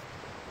hear it.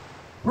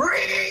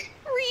 Break.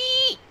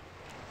 Whee!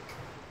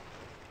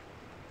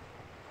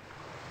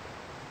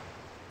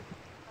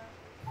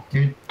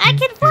 Dude. I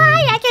can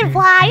fly, I can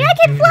fly, I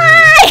can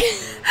fly!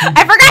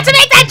 I forgot to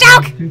make that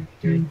joke!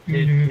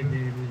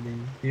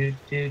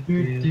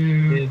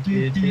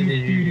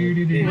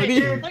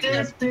 Look at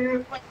this.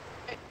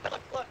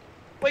 Look.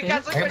 Wait,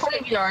 guys, look Hey, at put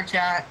this. in VR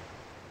chat.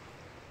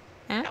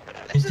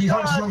 This He's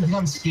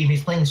on Steam.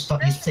 He's playing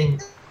stuff. He's playing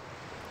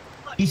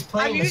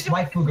I'm with using-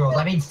 waifu girls.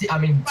 I mean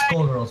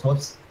schoolgirls.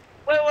 Whoops.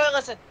 Wait,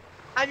 listen.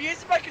 I'm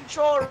using my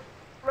controller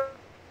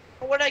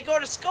when I go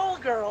to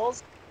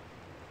Skullgirls.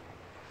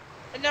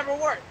 It never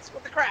works.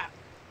 What the crap?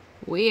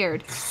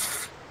 Weird.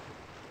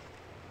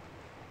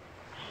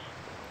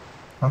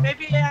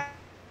 Maybe I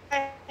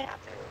have to turn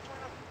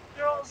off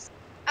girls.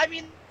 I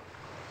mean,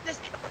 this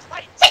was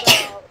light,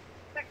 so.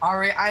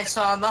 Alright, I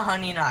saw the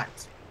honey nut.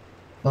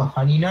 The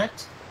honey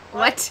nut.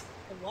 What?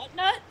 The what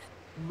nut?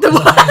 Maybe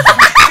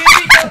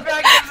goes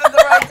back at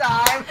the right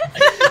time.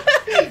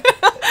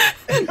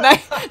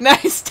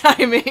 Nice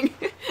timing.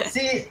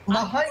 See, the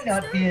honey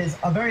nut is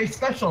a very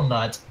special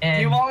nut, Do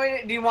and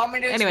you want me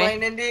to Anyway.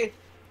 explain, Indy?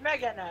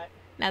 Mega Nut.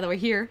 Now that we're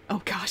here.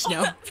 Oh gosh,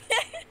 no.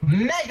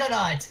 mega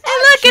nut. Hey,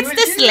 look, it's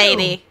this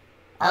lady.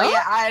 Oh,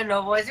 yeah, I have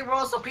no voice.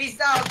 So peace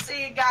out.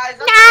 See you guys.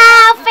 No,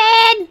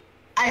 Finn!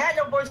 I had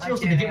no voice skills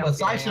to kidding, begin I'm with,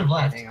 so I kidding, should have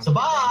I'm left. kidding, So I'm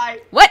bye.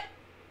 What?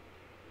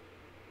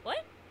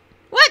 What?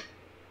 What?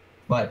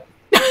 What?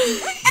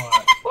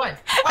 What?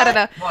 I don't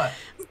know. What?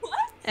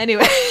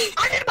 Anyway.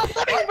 I need a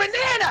living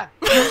banana!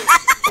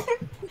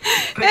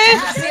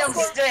 Potassium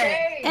stick.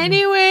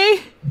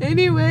 Anyway.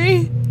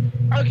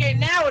 Okay,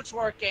 now it's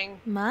working.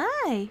 My,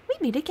 we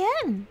meet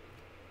again.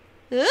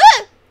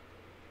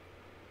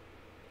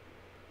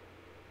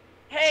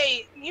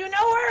 Hey, you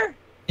know her?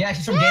 Yeah,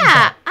 she's from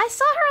Yeah, GameStop. I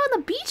saw her on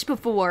the beach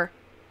before.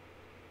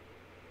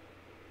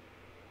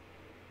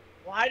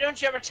 Why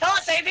don't you ever tell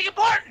us anything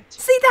important?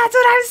 See, that's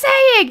what I'm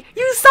saying.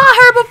 You saw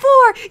her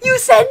before. You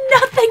said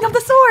nothing of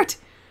the sort.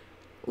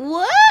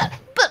 What?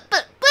 But.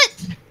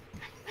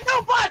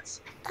 No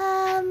buts!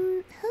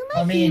 Who might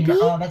I mean, you be?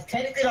 that's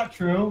technically not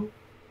true.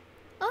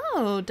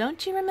 Oh,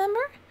 don't you remember?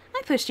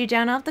 I pushed you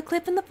down off the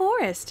cliff in the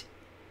forest.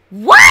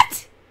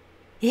 What?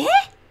 Eh?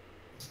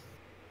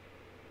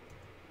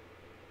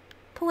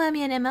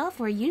 Poemian ML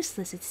for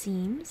useless, it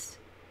seems.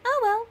 Oh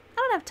well, I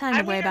don't have time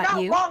to worry about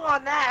you're you. not wrong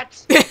on that.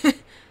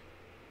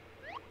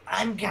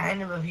 I'm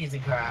kind of a piece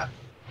of crap.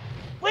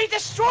 We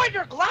destroyed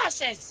your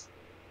glasses.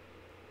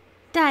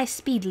 Die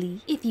speedily,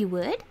 if you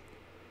would.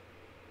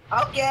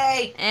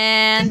 Okay.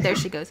 And there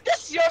she goes.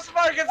 This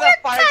Yosemite gets a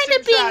We're fire kind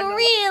of being extinguisher.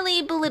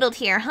 really belittled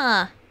here,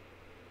 huh?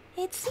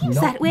 It seems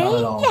Nope, that way, not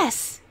at all.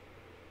 yes.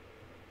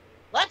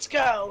 Let's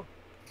go.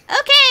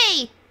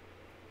 Okay!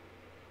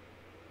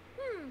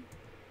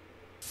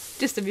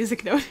 Just a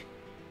music note.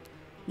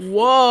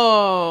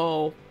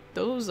 Whoa!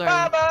 Those Ba,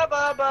 are... ba,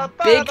 ba, ba,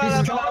 ba, Big- ba, Just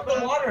ba, drop ba, the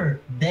ba.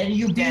 water. Then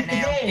you beat the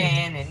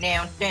game.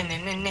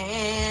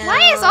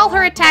 Why is all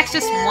her attacks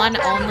just one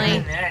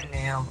only? Scold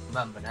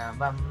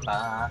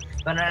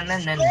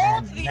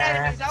the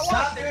enemies. I Stop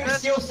want doing this.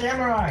 Steel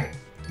Samurai.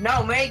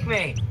 No, make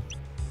me.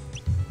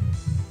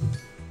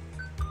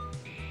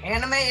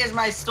 Anime is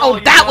my soul. Oh,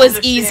 you that don't was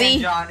understand, easy.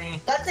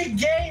 Johnny. That's a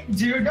game,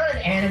 dude, not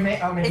an anime.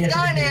 I mean, It's yes,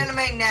 not it an is.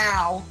 anime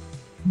now.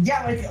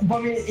 Yeah, but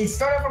I mean, it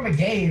started from a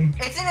game.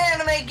 It's an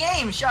anime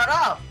game. Shut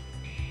up.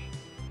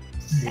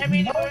 I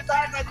mean, no, it was it's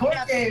not a quick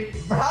game.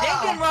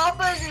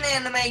 Danganronpa is an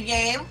anime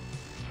game.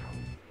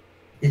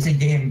 It's a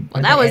game.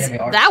 Well, with that an was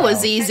anime art that was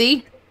style.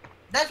 easy.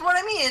 That's what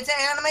I mean. It's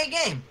an anime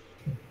game.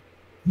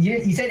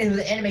 You said it was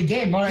an anime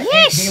game, not an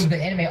Yeesh. game with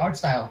an anime art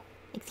style.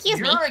 Excuse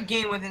me. You're a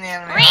game with an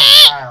anime Wait.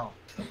 style.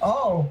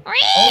 Oh,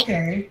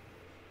 okay.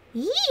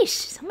 Yeesh,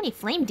 so many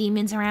flame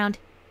demons around.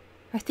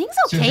 Are things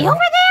okay Seriously? over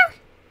there?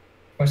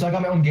 Oh, so I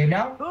got my own game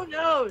now? Who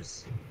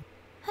knows?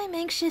 I'm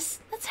anxious.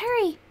 Let's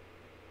hurry.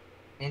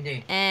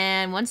 Indy.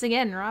 And once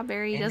again,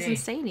 Rawberry doesn't Indeed.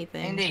 say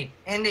anything.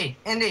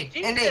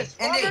 Jesus,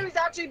 Strawberry's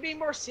actually being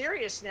more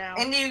serious now.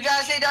 Indy, you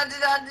gotta say dot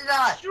dot dot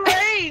dot.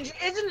 Strange,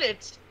 isn't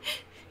it?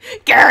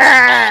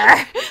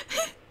 Grrr!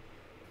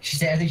 She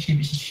said, I think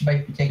she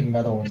might be taking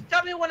another one. Just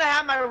tell me when I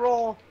have my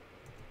roll.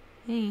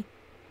 Hey.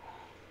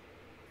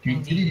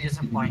 Indy, you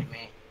disappoint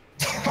me.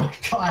 Oh, Oh,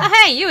 God.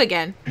 hey, you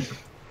again.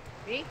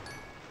 Me?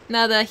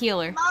 No, the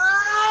healer.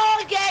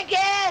 Oh,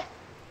 yeah.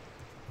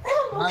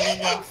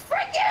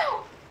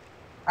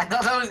 I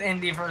thought that was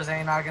Indy for a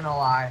second, not gonna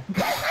lie.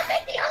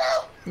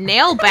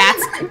 Nail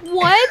bats?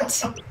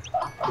 What?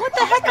 What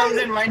the heck? Comes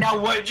in right now,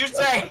 what'd you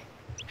say?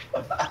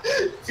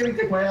 She's gonna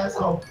kick my ass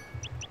off.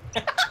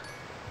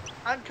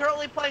 I'm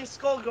currently playing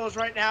Skullgirls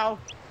right now.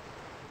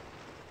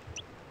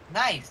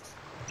 Nice.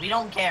 We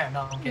don't care.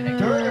 No, I'm kidding.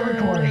 During the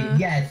recording,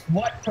 yes.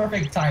 What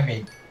perfect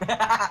timing.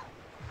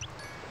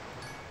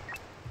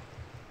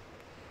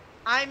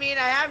 I mean,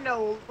 I have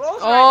no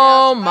rolls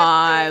Oh right now.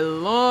 my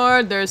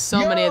lord, there's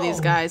so many of these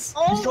Yo. guys.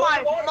 Oh Destroy my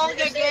the water, manga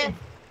yes, game.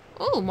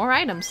 Ooh, more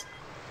items.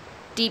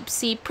 Deep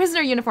sea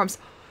prisoner uniforms.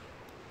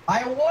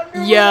 I wonder.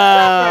 Yo.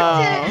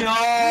 Yo!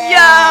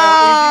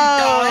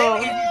 Yo!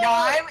 Is it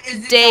time?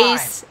 Is it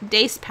time?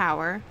 Dace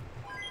power.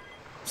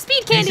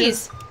 Speed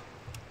candies.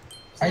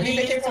 I think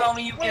they came tell from.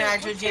 me you can Wait,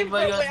 actually which change game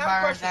what your first? Wait, I have a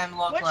spires question. them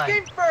look Which like.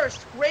 came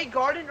first, Grey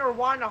Garden or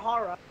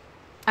Wanahara?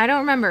 I don't I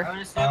remember. would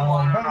assume Bow,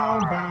 one bow,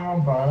 bow,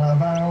 bow,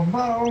 bow,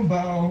 bow,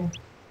 bow.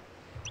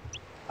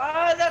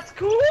 Ah, that's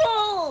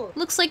cool!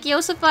 Looks like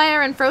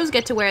Yosafire and Froze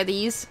get to wear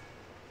these.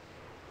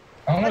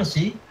 I wanna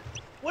see.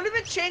 What if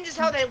it changes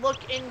how they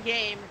look in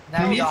game?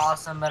 That'd be Please?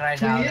 awesome, but I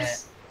doubt it.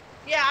 Please?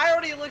 Yeah, I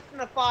already looked in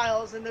the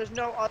files and there's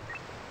no other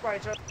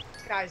sprites or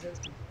disguises.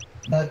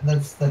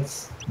 That's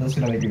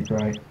gonna make me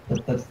cry.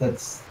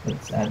 That's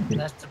admin.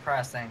 That's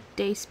depressing.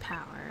 Dace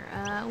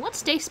power.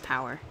 What's Dace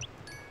power?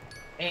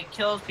 It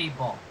kills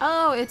people.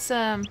 Oh, it's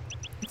a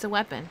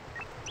weapon.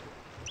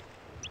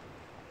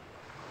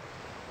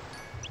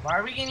 Why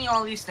are we getting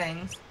all these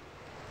things?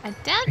 I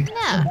don't Because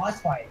it's a know.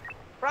 boss fight.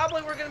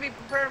 Probably we're gonna be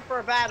preparing for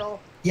a battle.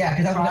 Yeah,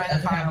 because Try that's the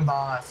what final happens.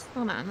 boss.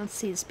 Hold on, let's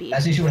see the speed.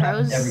 That's usually what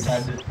happens Froze.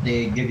 every time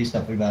they give you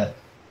stuff like that.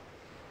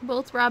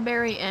 Both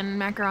Rawberry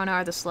and Macarona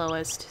are the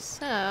slowest.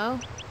 So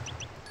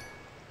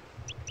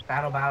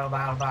Battle, battle,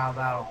 battle, battle,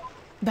 battle.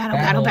 battle.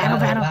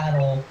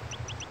 Battle.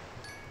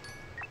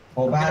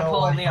 Oh, I'm gonna battle.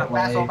 pull like Leo. that way.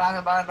 Battle,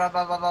 battle, battle, battle,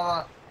 battle,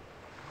 battle.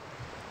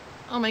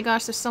 Oh my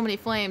gosh, there's so many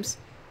flames.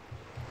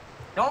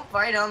 Don't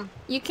fight him.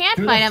 You can't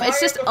Through fight the him. It's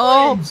fire just of the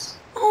oh flames.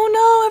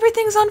 no,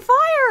 everything's on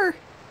fire.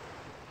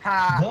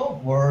 Ha.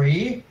 Don't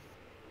worry.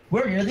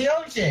 We're near the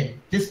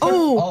ocean. Just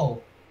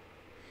Oh.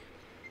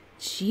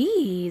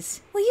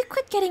 Jeez, will you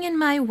quit getting in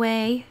my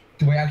way?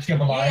 Do we actually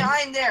have a line?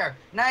 Behind there.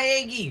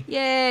 Naegi.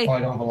 Yay. Oh, I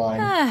don't have a line.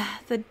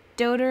 Ah, the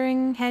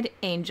doddering head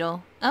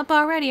angel. Up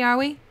already, are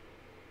we?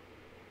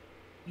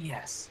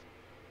 Yes.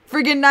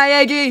 Friggin'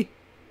 Naegi!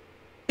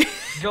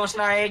 Ghost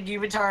Naegi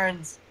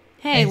returns.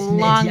 Hey, It's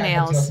long yeah,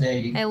 nails. it's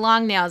Naegi. Hey,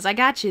 long nails, I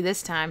got you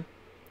this time.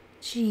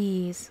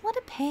 Jeez, what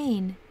a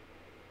pain.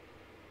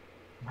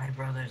 My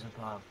brother's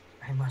above.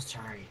 I must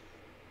hurry.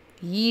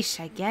 Yeesh,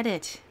 I get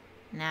it.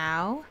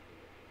 Now,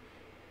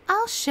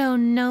 I'll show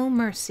no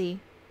mercy.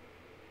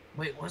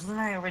 Wait, wasn't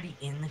I already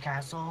in the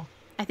castle?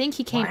 I think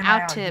he came Why am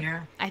I out to.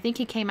 here? I think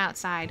he came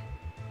outside.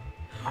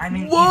 I'm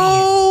an idiot.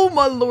 Whoa,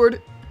 my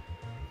lord!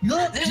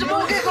 Look, There's a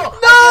mole gecko!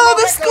 No,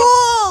 the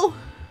school!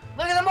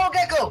 Look at the mole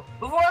gecko!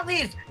 Before it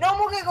leaves! No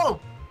mole gecko!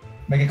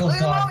 Make it Look go at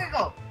the mole gone.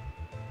 gecko!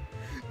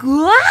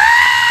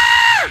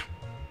 Ah!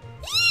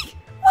 Eek!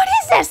 What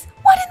is this?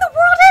 What in the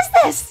world is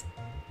this?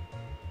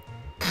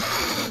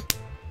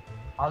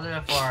 I'll do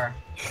it for her.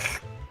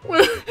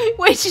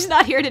 Wait, she's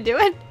not here to do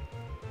it?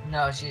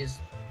 No, she's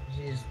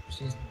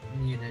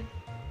muted.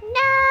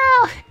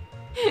 No!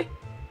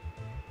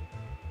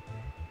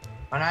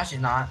 Oh, now she's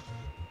not.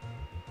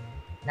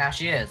 Now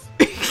she is.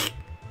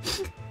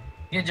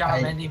 Good job,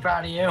 Hey. Mindy.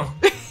 Proud of you.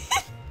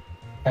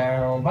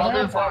 I'll I'll do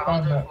it for her.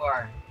 I'll do it for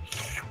her.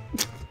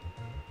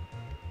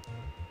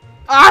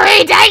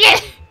 Ari, dang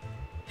it!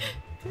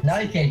 Now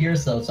you can't hear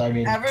so I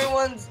mean.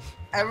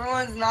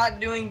 Everyone's not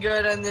doing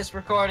good in this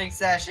recording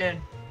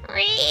session.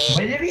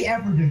 When did we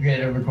ever do good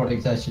at a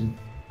recording session?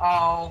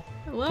 Oh,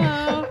 Hello,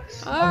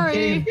 Okay,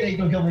 Ari. okay,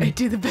 go kill I me.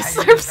 do the I best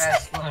did the slurps.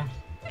 best slurp.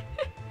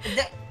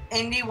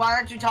 Indy, why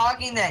aren't you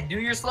talking then? Do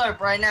your slurp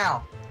right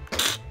now.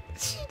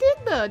 She did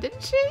though,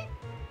 didn't she?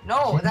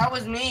 No, that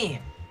was me.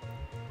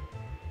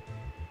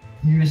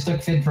 You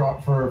mistook Finn for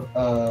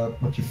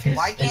what's your face?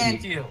 Why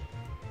can't you?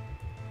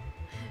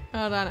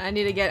 Hold on, I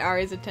need to get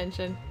Ari's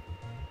attention.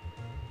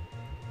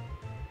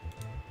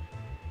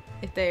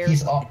 If they're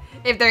He's off.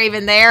 if they're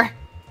even there.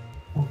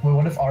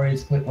 What if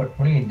Ari's what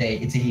do you mean day?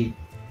 It's a he.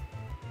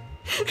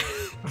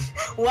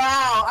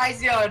 Wow, I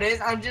see how it is.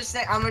 I'm just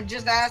saying. I'm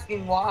just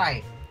asking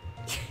why.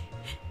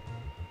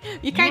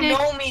 You kind You of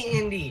know me,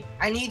 Indy.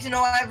 I need to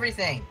know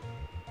everything.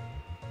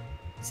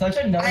 Such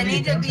a I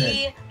need to person.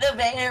 be the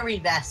very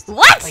best.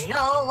 What? Like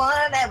no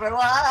one ever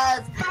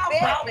was.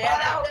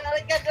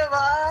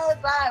 Was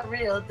my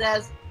real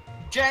test.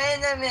 Train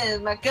them is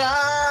my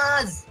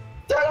cause.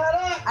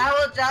 Da-da-da! I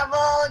will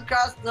travel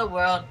across the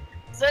world,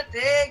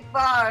 searching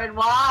far and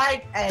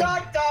wide. And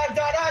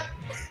Da-da-da-da!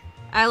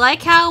 I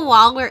like how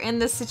while we're in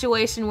this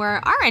situation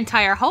where our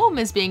entire home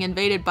is being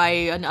invaded by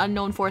an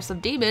unknown force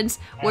of demons,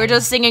 we're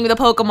just singing the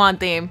Pokemon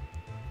theme.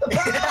 The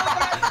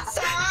power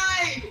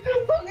outside!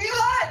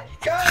 Pokemon!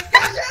 Go!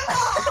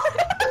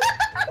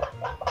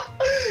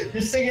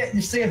 Just sing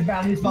it,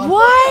 Bounty Spot.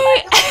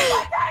 Why?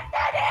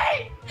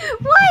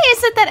 Why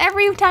is it that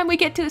every time we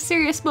get to a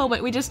serious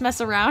moment, we just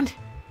mess around?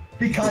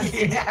 Because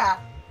yeah,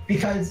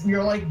 because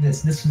we're like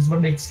this. This is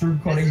what makes true this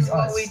recordings is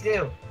what us. we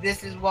do.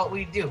 This is what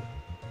we do.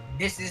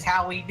 This is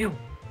how we do.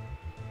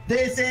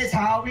 This is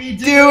how we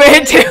do, Do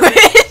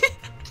it!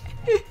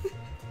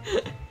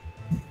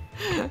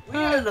 We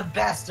are the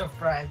best of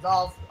friends,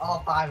 all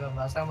five of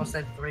us. I almost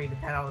said three,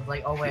 but then I was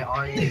like, oh wait,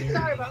 are you?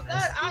 Sorry about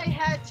that. I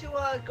had to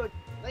go.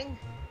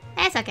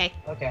 That's okay.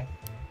 Okay.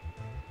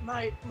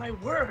 My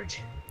word.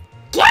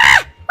 Yeah!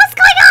 What's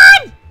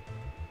going on?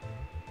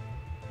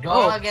 Go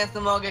Oh. against the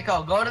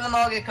Mogeko. Go to the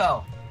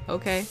Mogeko.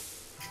 Okay.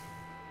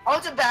 Oh,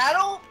 it's a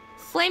battle?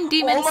 Flame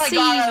Demon Oh my C.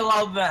 god, I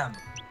love them.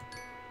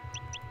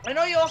 I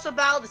know you also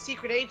battled the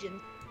secret agent.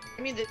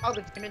 I mean the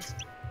other demons.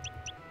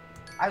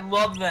 I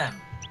love them.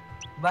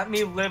 Let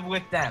me live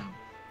with them.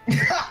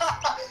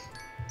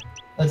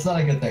 That's not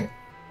a good thing.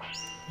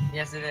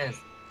 Yes, it is.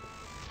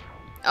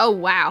 Oh,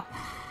 wow.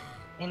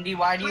 Indy,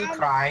 why do you Come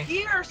cry?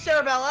 Here,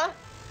 Sarabella.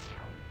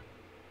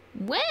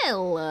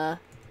 Well,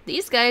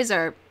 these guys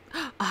are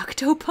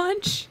Octo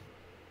Punch.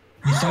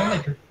 You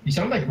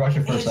sound like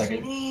Russia for a It's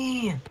second.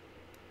 me.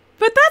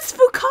 But that's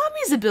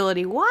Fukami's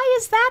ability. Why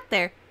is that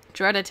there?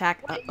 Dread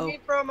attack. What, you Uh-oh. mean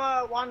from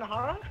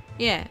Wanahara?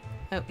 Yeah.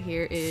 Oh,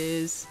 here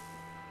is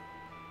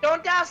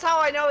Don't ask how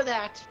I know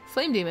that.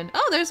 Flame Demon.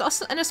 Oh, there's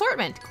also an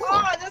assortment. Cool.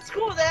 Oh, that's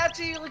cool. They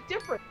actually look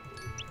different.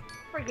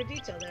 Pretty good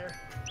detail there.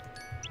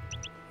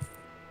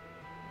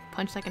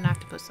 Punch like an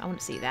octopus. I want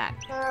to see that.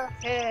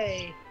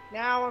 Okay.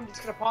 Now I'm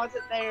just gonna pause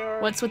it there.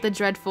 What's with the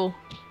dreadful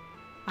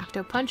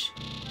Octo Punch?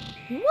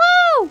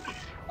 Woo!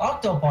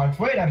 Octopunch,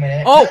 wait a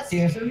minute. Oh. That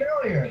seems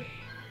familiar.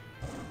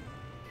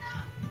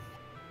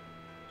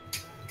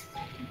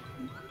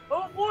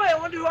 Oh boy, I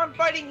wonder who I'm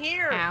fighting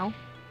here. Ow.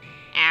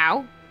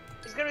 Ow.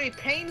 Is it gonna be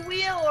Pain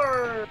Wheel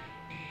or...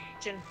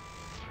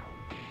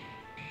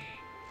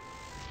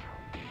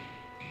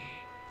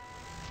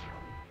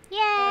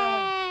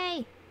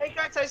 Yay! Hey,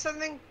 can I tell you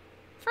something?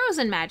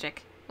 Frozen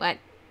magic. What?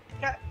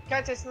 Can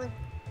I tell you something?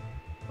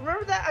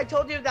 Remember that I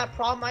told you that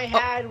problem I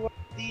had where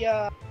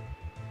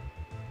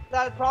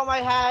that problem I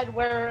had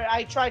where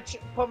I tried to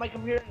put my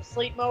computer into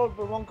sleep mode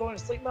but won't go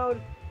into sleep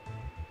mode?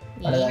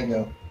 How did that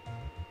go?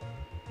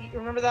 You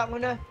remember that,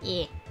 Luna?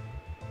 Yeah.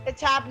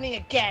 It's happening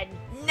again.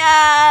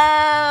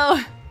 No!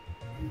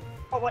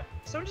 Oh, what?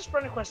 Someone just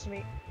brought a question to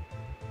me.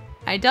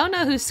 I don't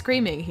know who's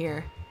screaming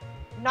here.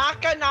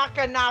 Naka,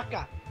 Naka,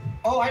 Naka.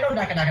 Oh, I know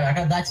Naka.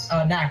 That's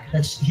Nak.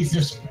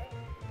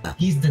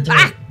 He's the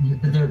Ah!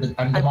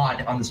 I'm the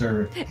mod on the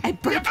server. I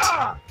burped.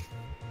 Ah!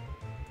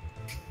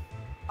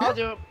 I'll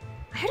do it.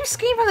 I heard a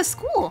scream from the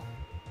school.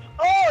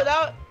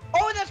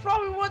 Oh, that's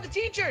probably one of the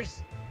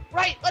teachers.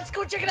 Right, let's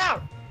go check it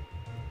out.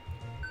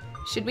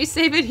 Should we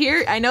save it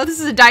here? I know this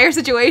is a dire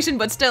situation,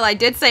 but still, I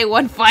did say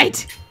one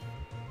fight.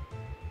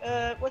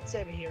 Let's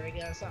save it here, I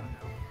guess. I don't know.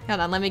 Hold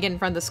on, let me get in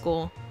front of the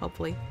school,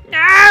 hopefully.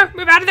 No!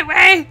 Move out of the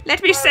way!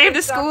 Let me save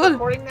the Stop school!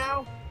 recording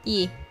now?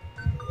 E.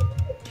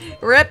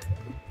 Rip.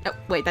 Oh,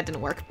 wait, that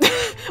didn't work.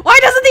 Why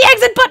doesn't the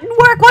exit button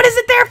work? What is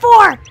it there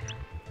for?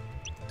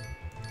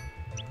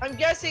 I'm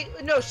guessing.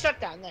 No, shut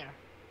down there.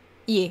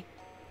 E.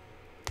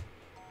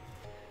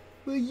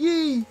 Well,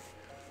 yay.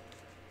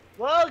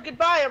 Well,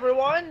 goodbye,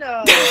 everyone.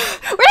 We're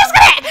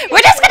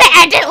just gonna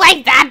end it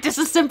like that. Just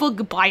a simple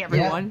goodbye,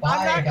 everyone. Bye,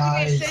 I'm not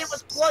gonna be a guys.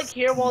 shameless plug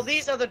here, while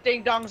these other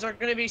ding dongs are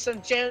gonna be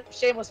some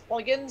shameless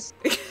plugins.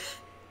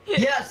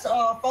 Yes,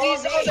 follow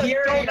These me other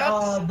here in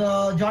donuts.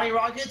 the Johnny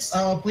Rockets.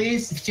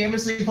 Please,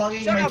 shamelessly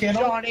plugging Shut my up,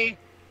 channel. Johnny.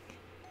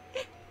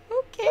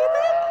 Okay,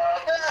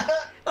 then.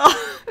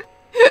 Oh.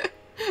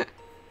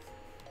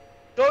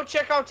 Go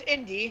check out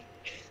Indie.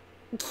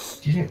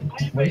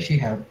 What does she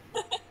have?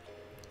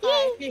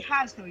 He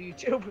has no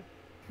YouTube.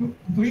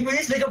 We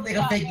just make up like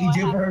a fake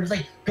YouTuber. It's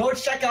like, go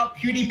check out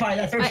PewDiePie.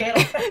 That's her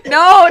channel.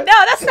 No,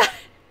 that's not.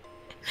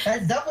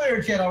 That's definitely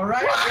her channel,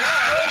 right?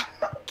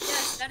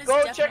 Yes, that is Go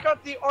definitely. check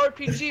out the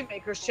RPG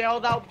Maker's channel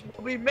that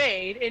will be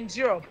made in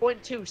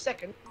 0.2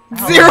 seconds.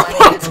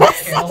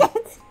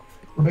 0.2.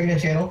 We're making a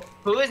channel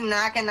Who is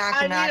knocking?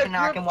 I need a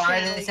Why group are they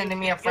channel. sending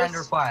me a friend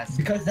Yes. request?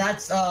 because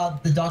that's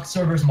the Doc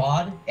server's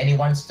mod, and he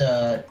wants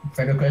to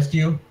friend request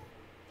you.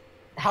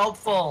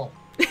 Helpful.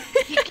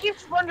 He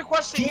keeps friend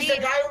requesting He's me.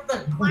 the guy with the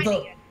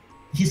finding it.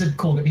 He's a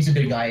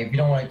good guy. If you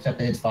don't want to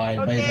accept it, it's fine.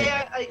 But he's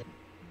Okay, like,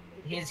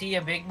 Is he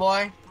a big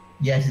boy?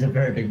 yes, he's a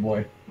very big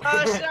boy.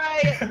 should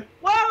I?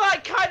 Well, I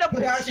kind of.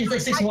 But actually,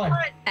 he's like 6'1".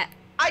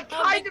 I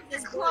kind of big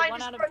is boy? declined One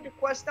his out of- friend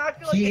request. Now I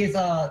feel like He is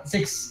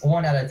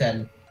 6'1" out of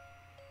 10.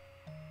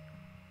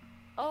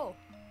 Oh.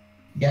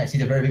 Yes,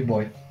 he's a very big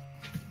boy.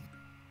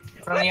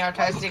 From the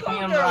artistic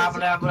union, blah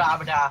blah blah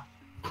blah.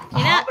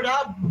 You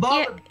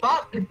know-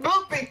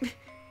 Boopy.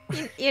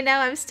 You know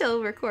I'm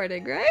still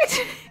recording,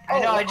 right? I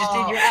know, I just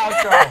did your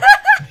outro.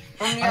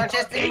 From the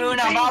artistic moon,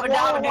 blah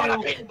blah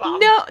blah.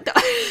 No.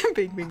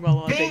 Bing, bing,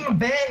 bong, Bing bing.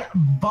 bang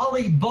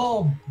bolly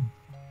ball.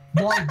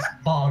 Boing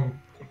bong.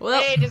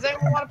 Well, Hey, does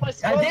anyone want to play?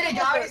 I did it,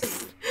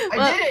 guys. I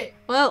Well- did it.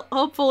 well,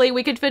 hopefully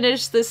we can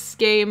finish this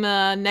game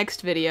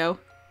next video.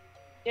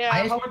 Yeah.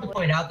 I just wanted to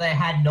point out that I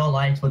had no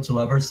lines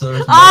whatsoever, so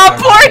there's no Oh,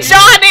 point poor in-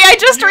 Johnny! I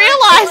just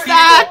realized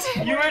that!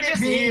 You were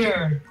just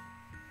here.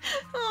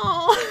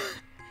 Oh.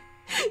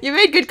 You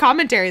made good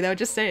commentary, though,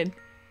 just saying.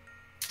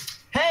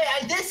 Hey,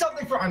 I did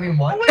something for. I mean,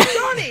 what? Oh wait,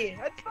 Johnny!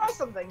 I saw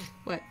something.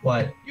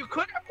 What? You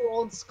could have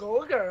old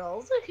school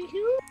girls.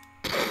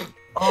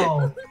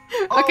 Oh.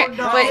 Okay, Oh,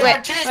 no. wait, wait.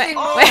 Artistic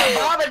Oh. moon,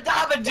 blah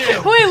blah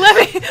blah blah.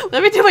 Wait,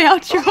 let me do my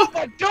outro.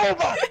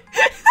 Doba!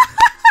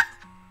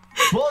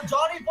 Well,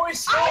 Johnny Boy I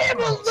Star. am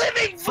a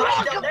living Find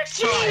block out of next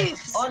time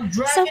cheese! on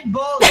Dragon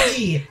Ball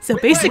Z. so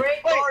with basic- Ray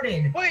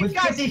Garden Wait, with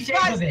guys, 50 Shades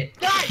guys, of it.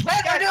 Guys,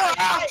 Let her do an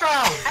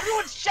outro.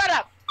 Everyone shut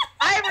up!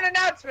 I have an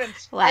announcement!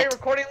 What? Are you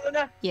recording,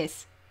 Luna?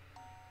 Yes.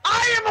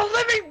 I am a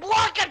living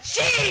block of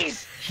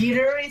cheese! He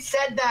already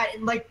said that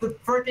in like the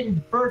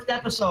freaking first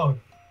episode.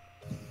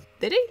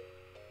 Did he?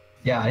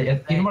 Yeah,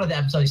 in one of the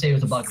episodes, he said it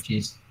was a block of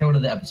cheese. In one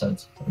of the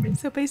episodes. I mean,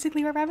 So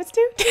basically what rabbits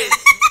do?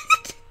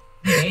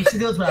 basically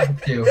that's what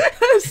happened too.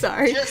 I'm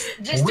sorry.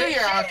 Just do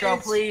your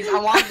outro, please. I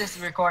want this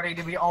recording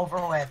to be over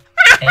with.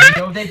 And you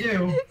know what they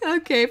do.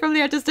 Okay, from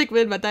the artistic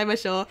win, matay mo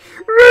siya.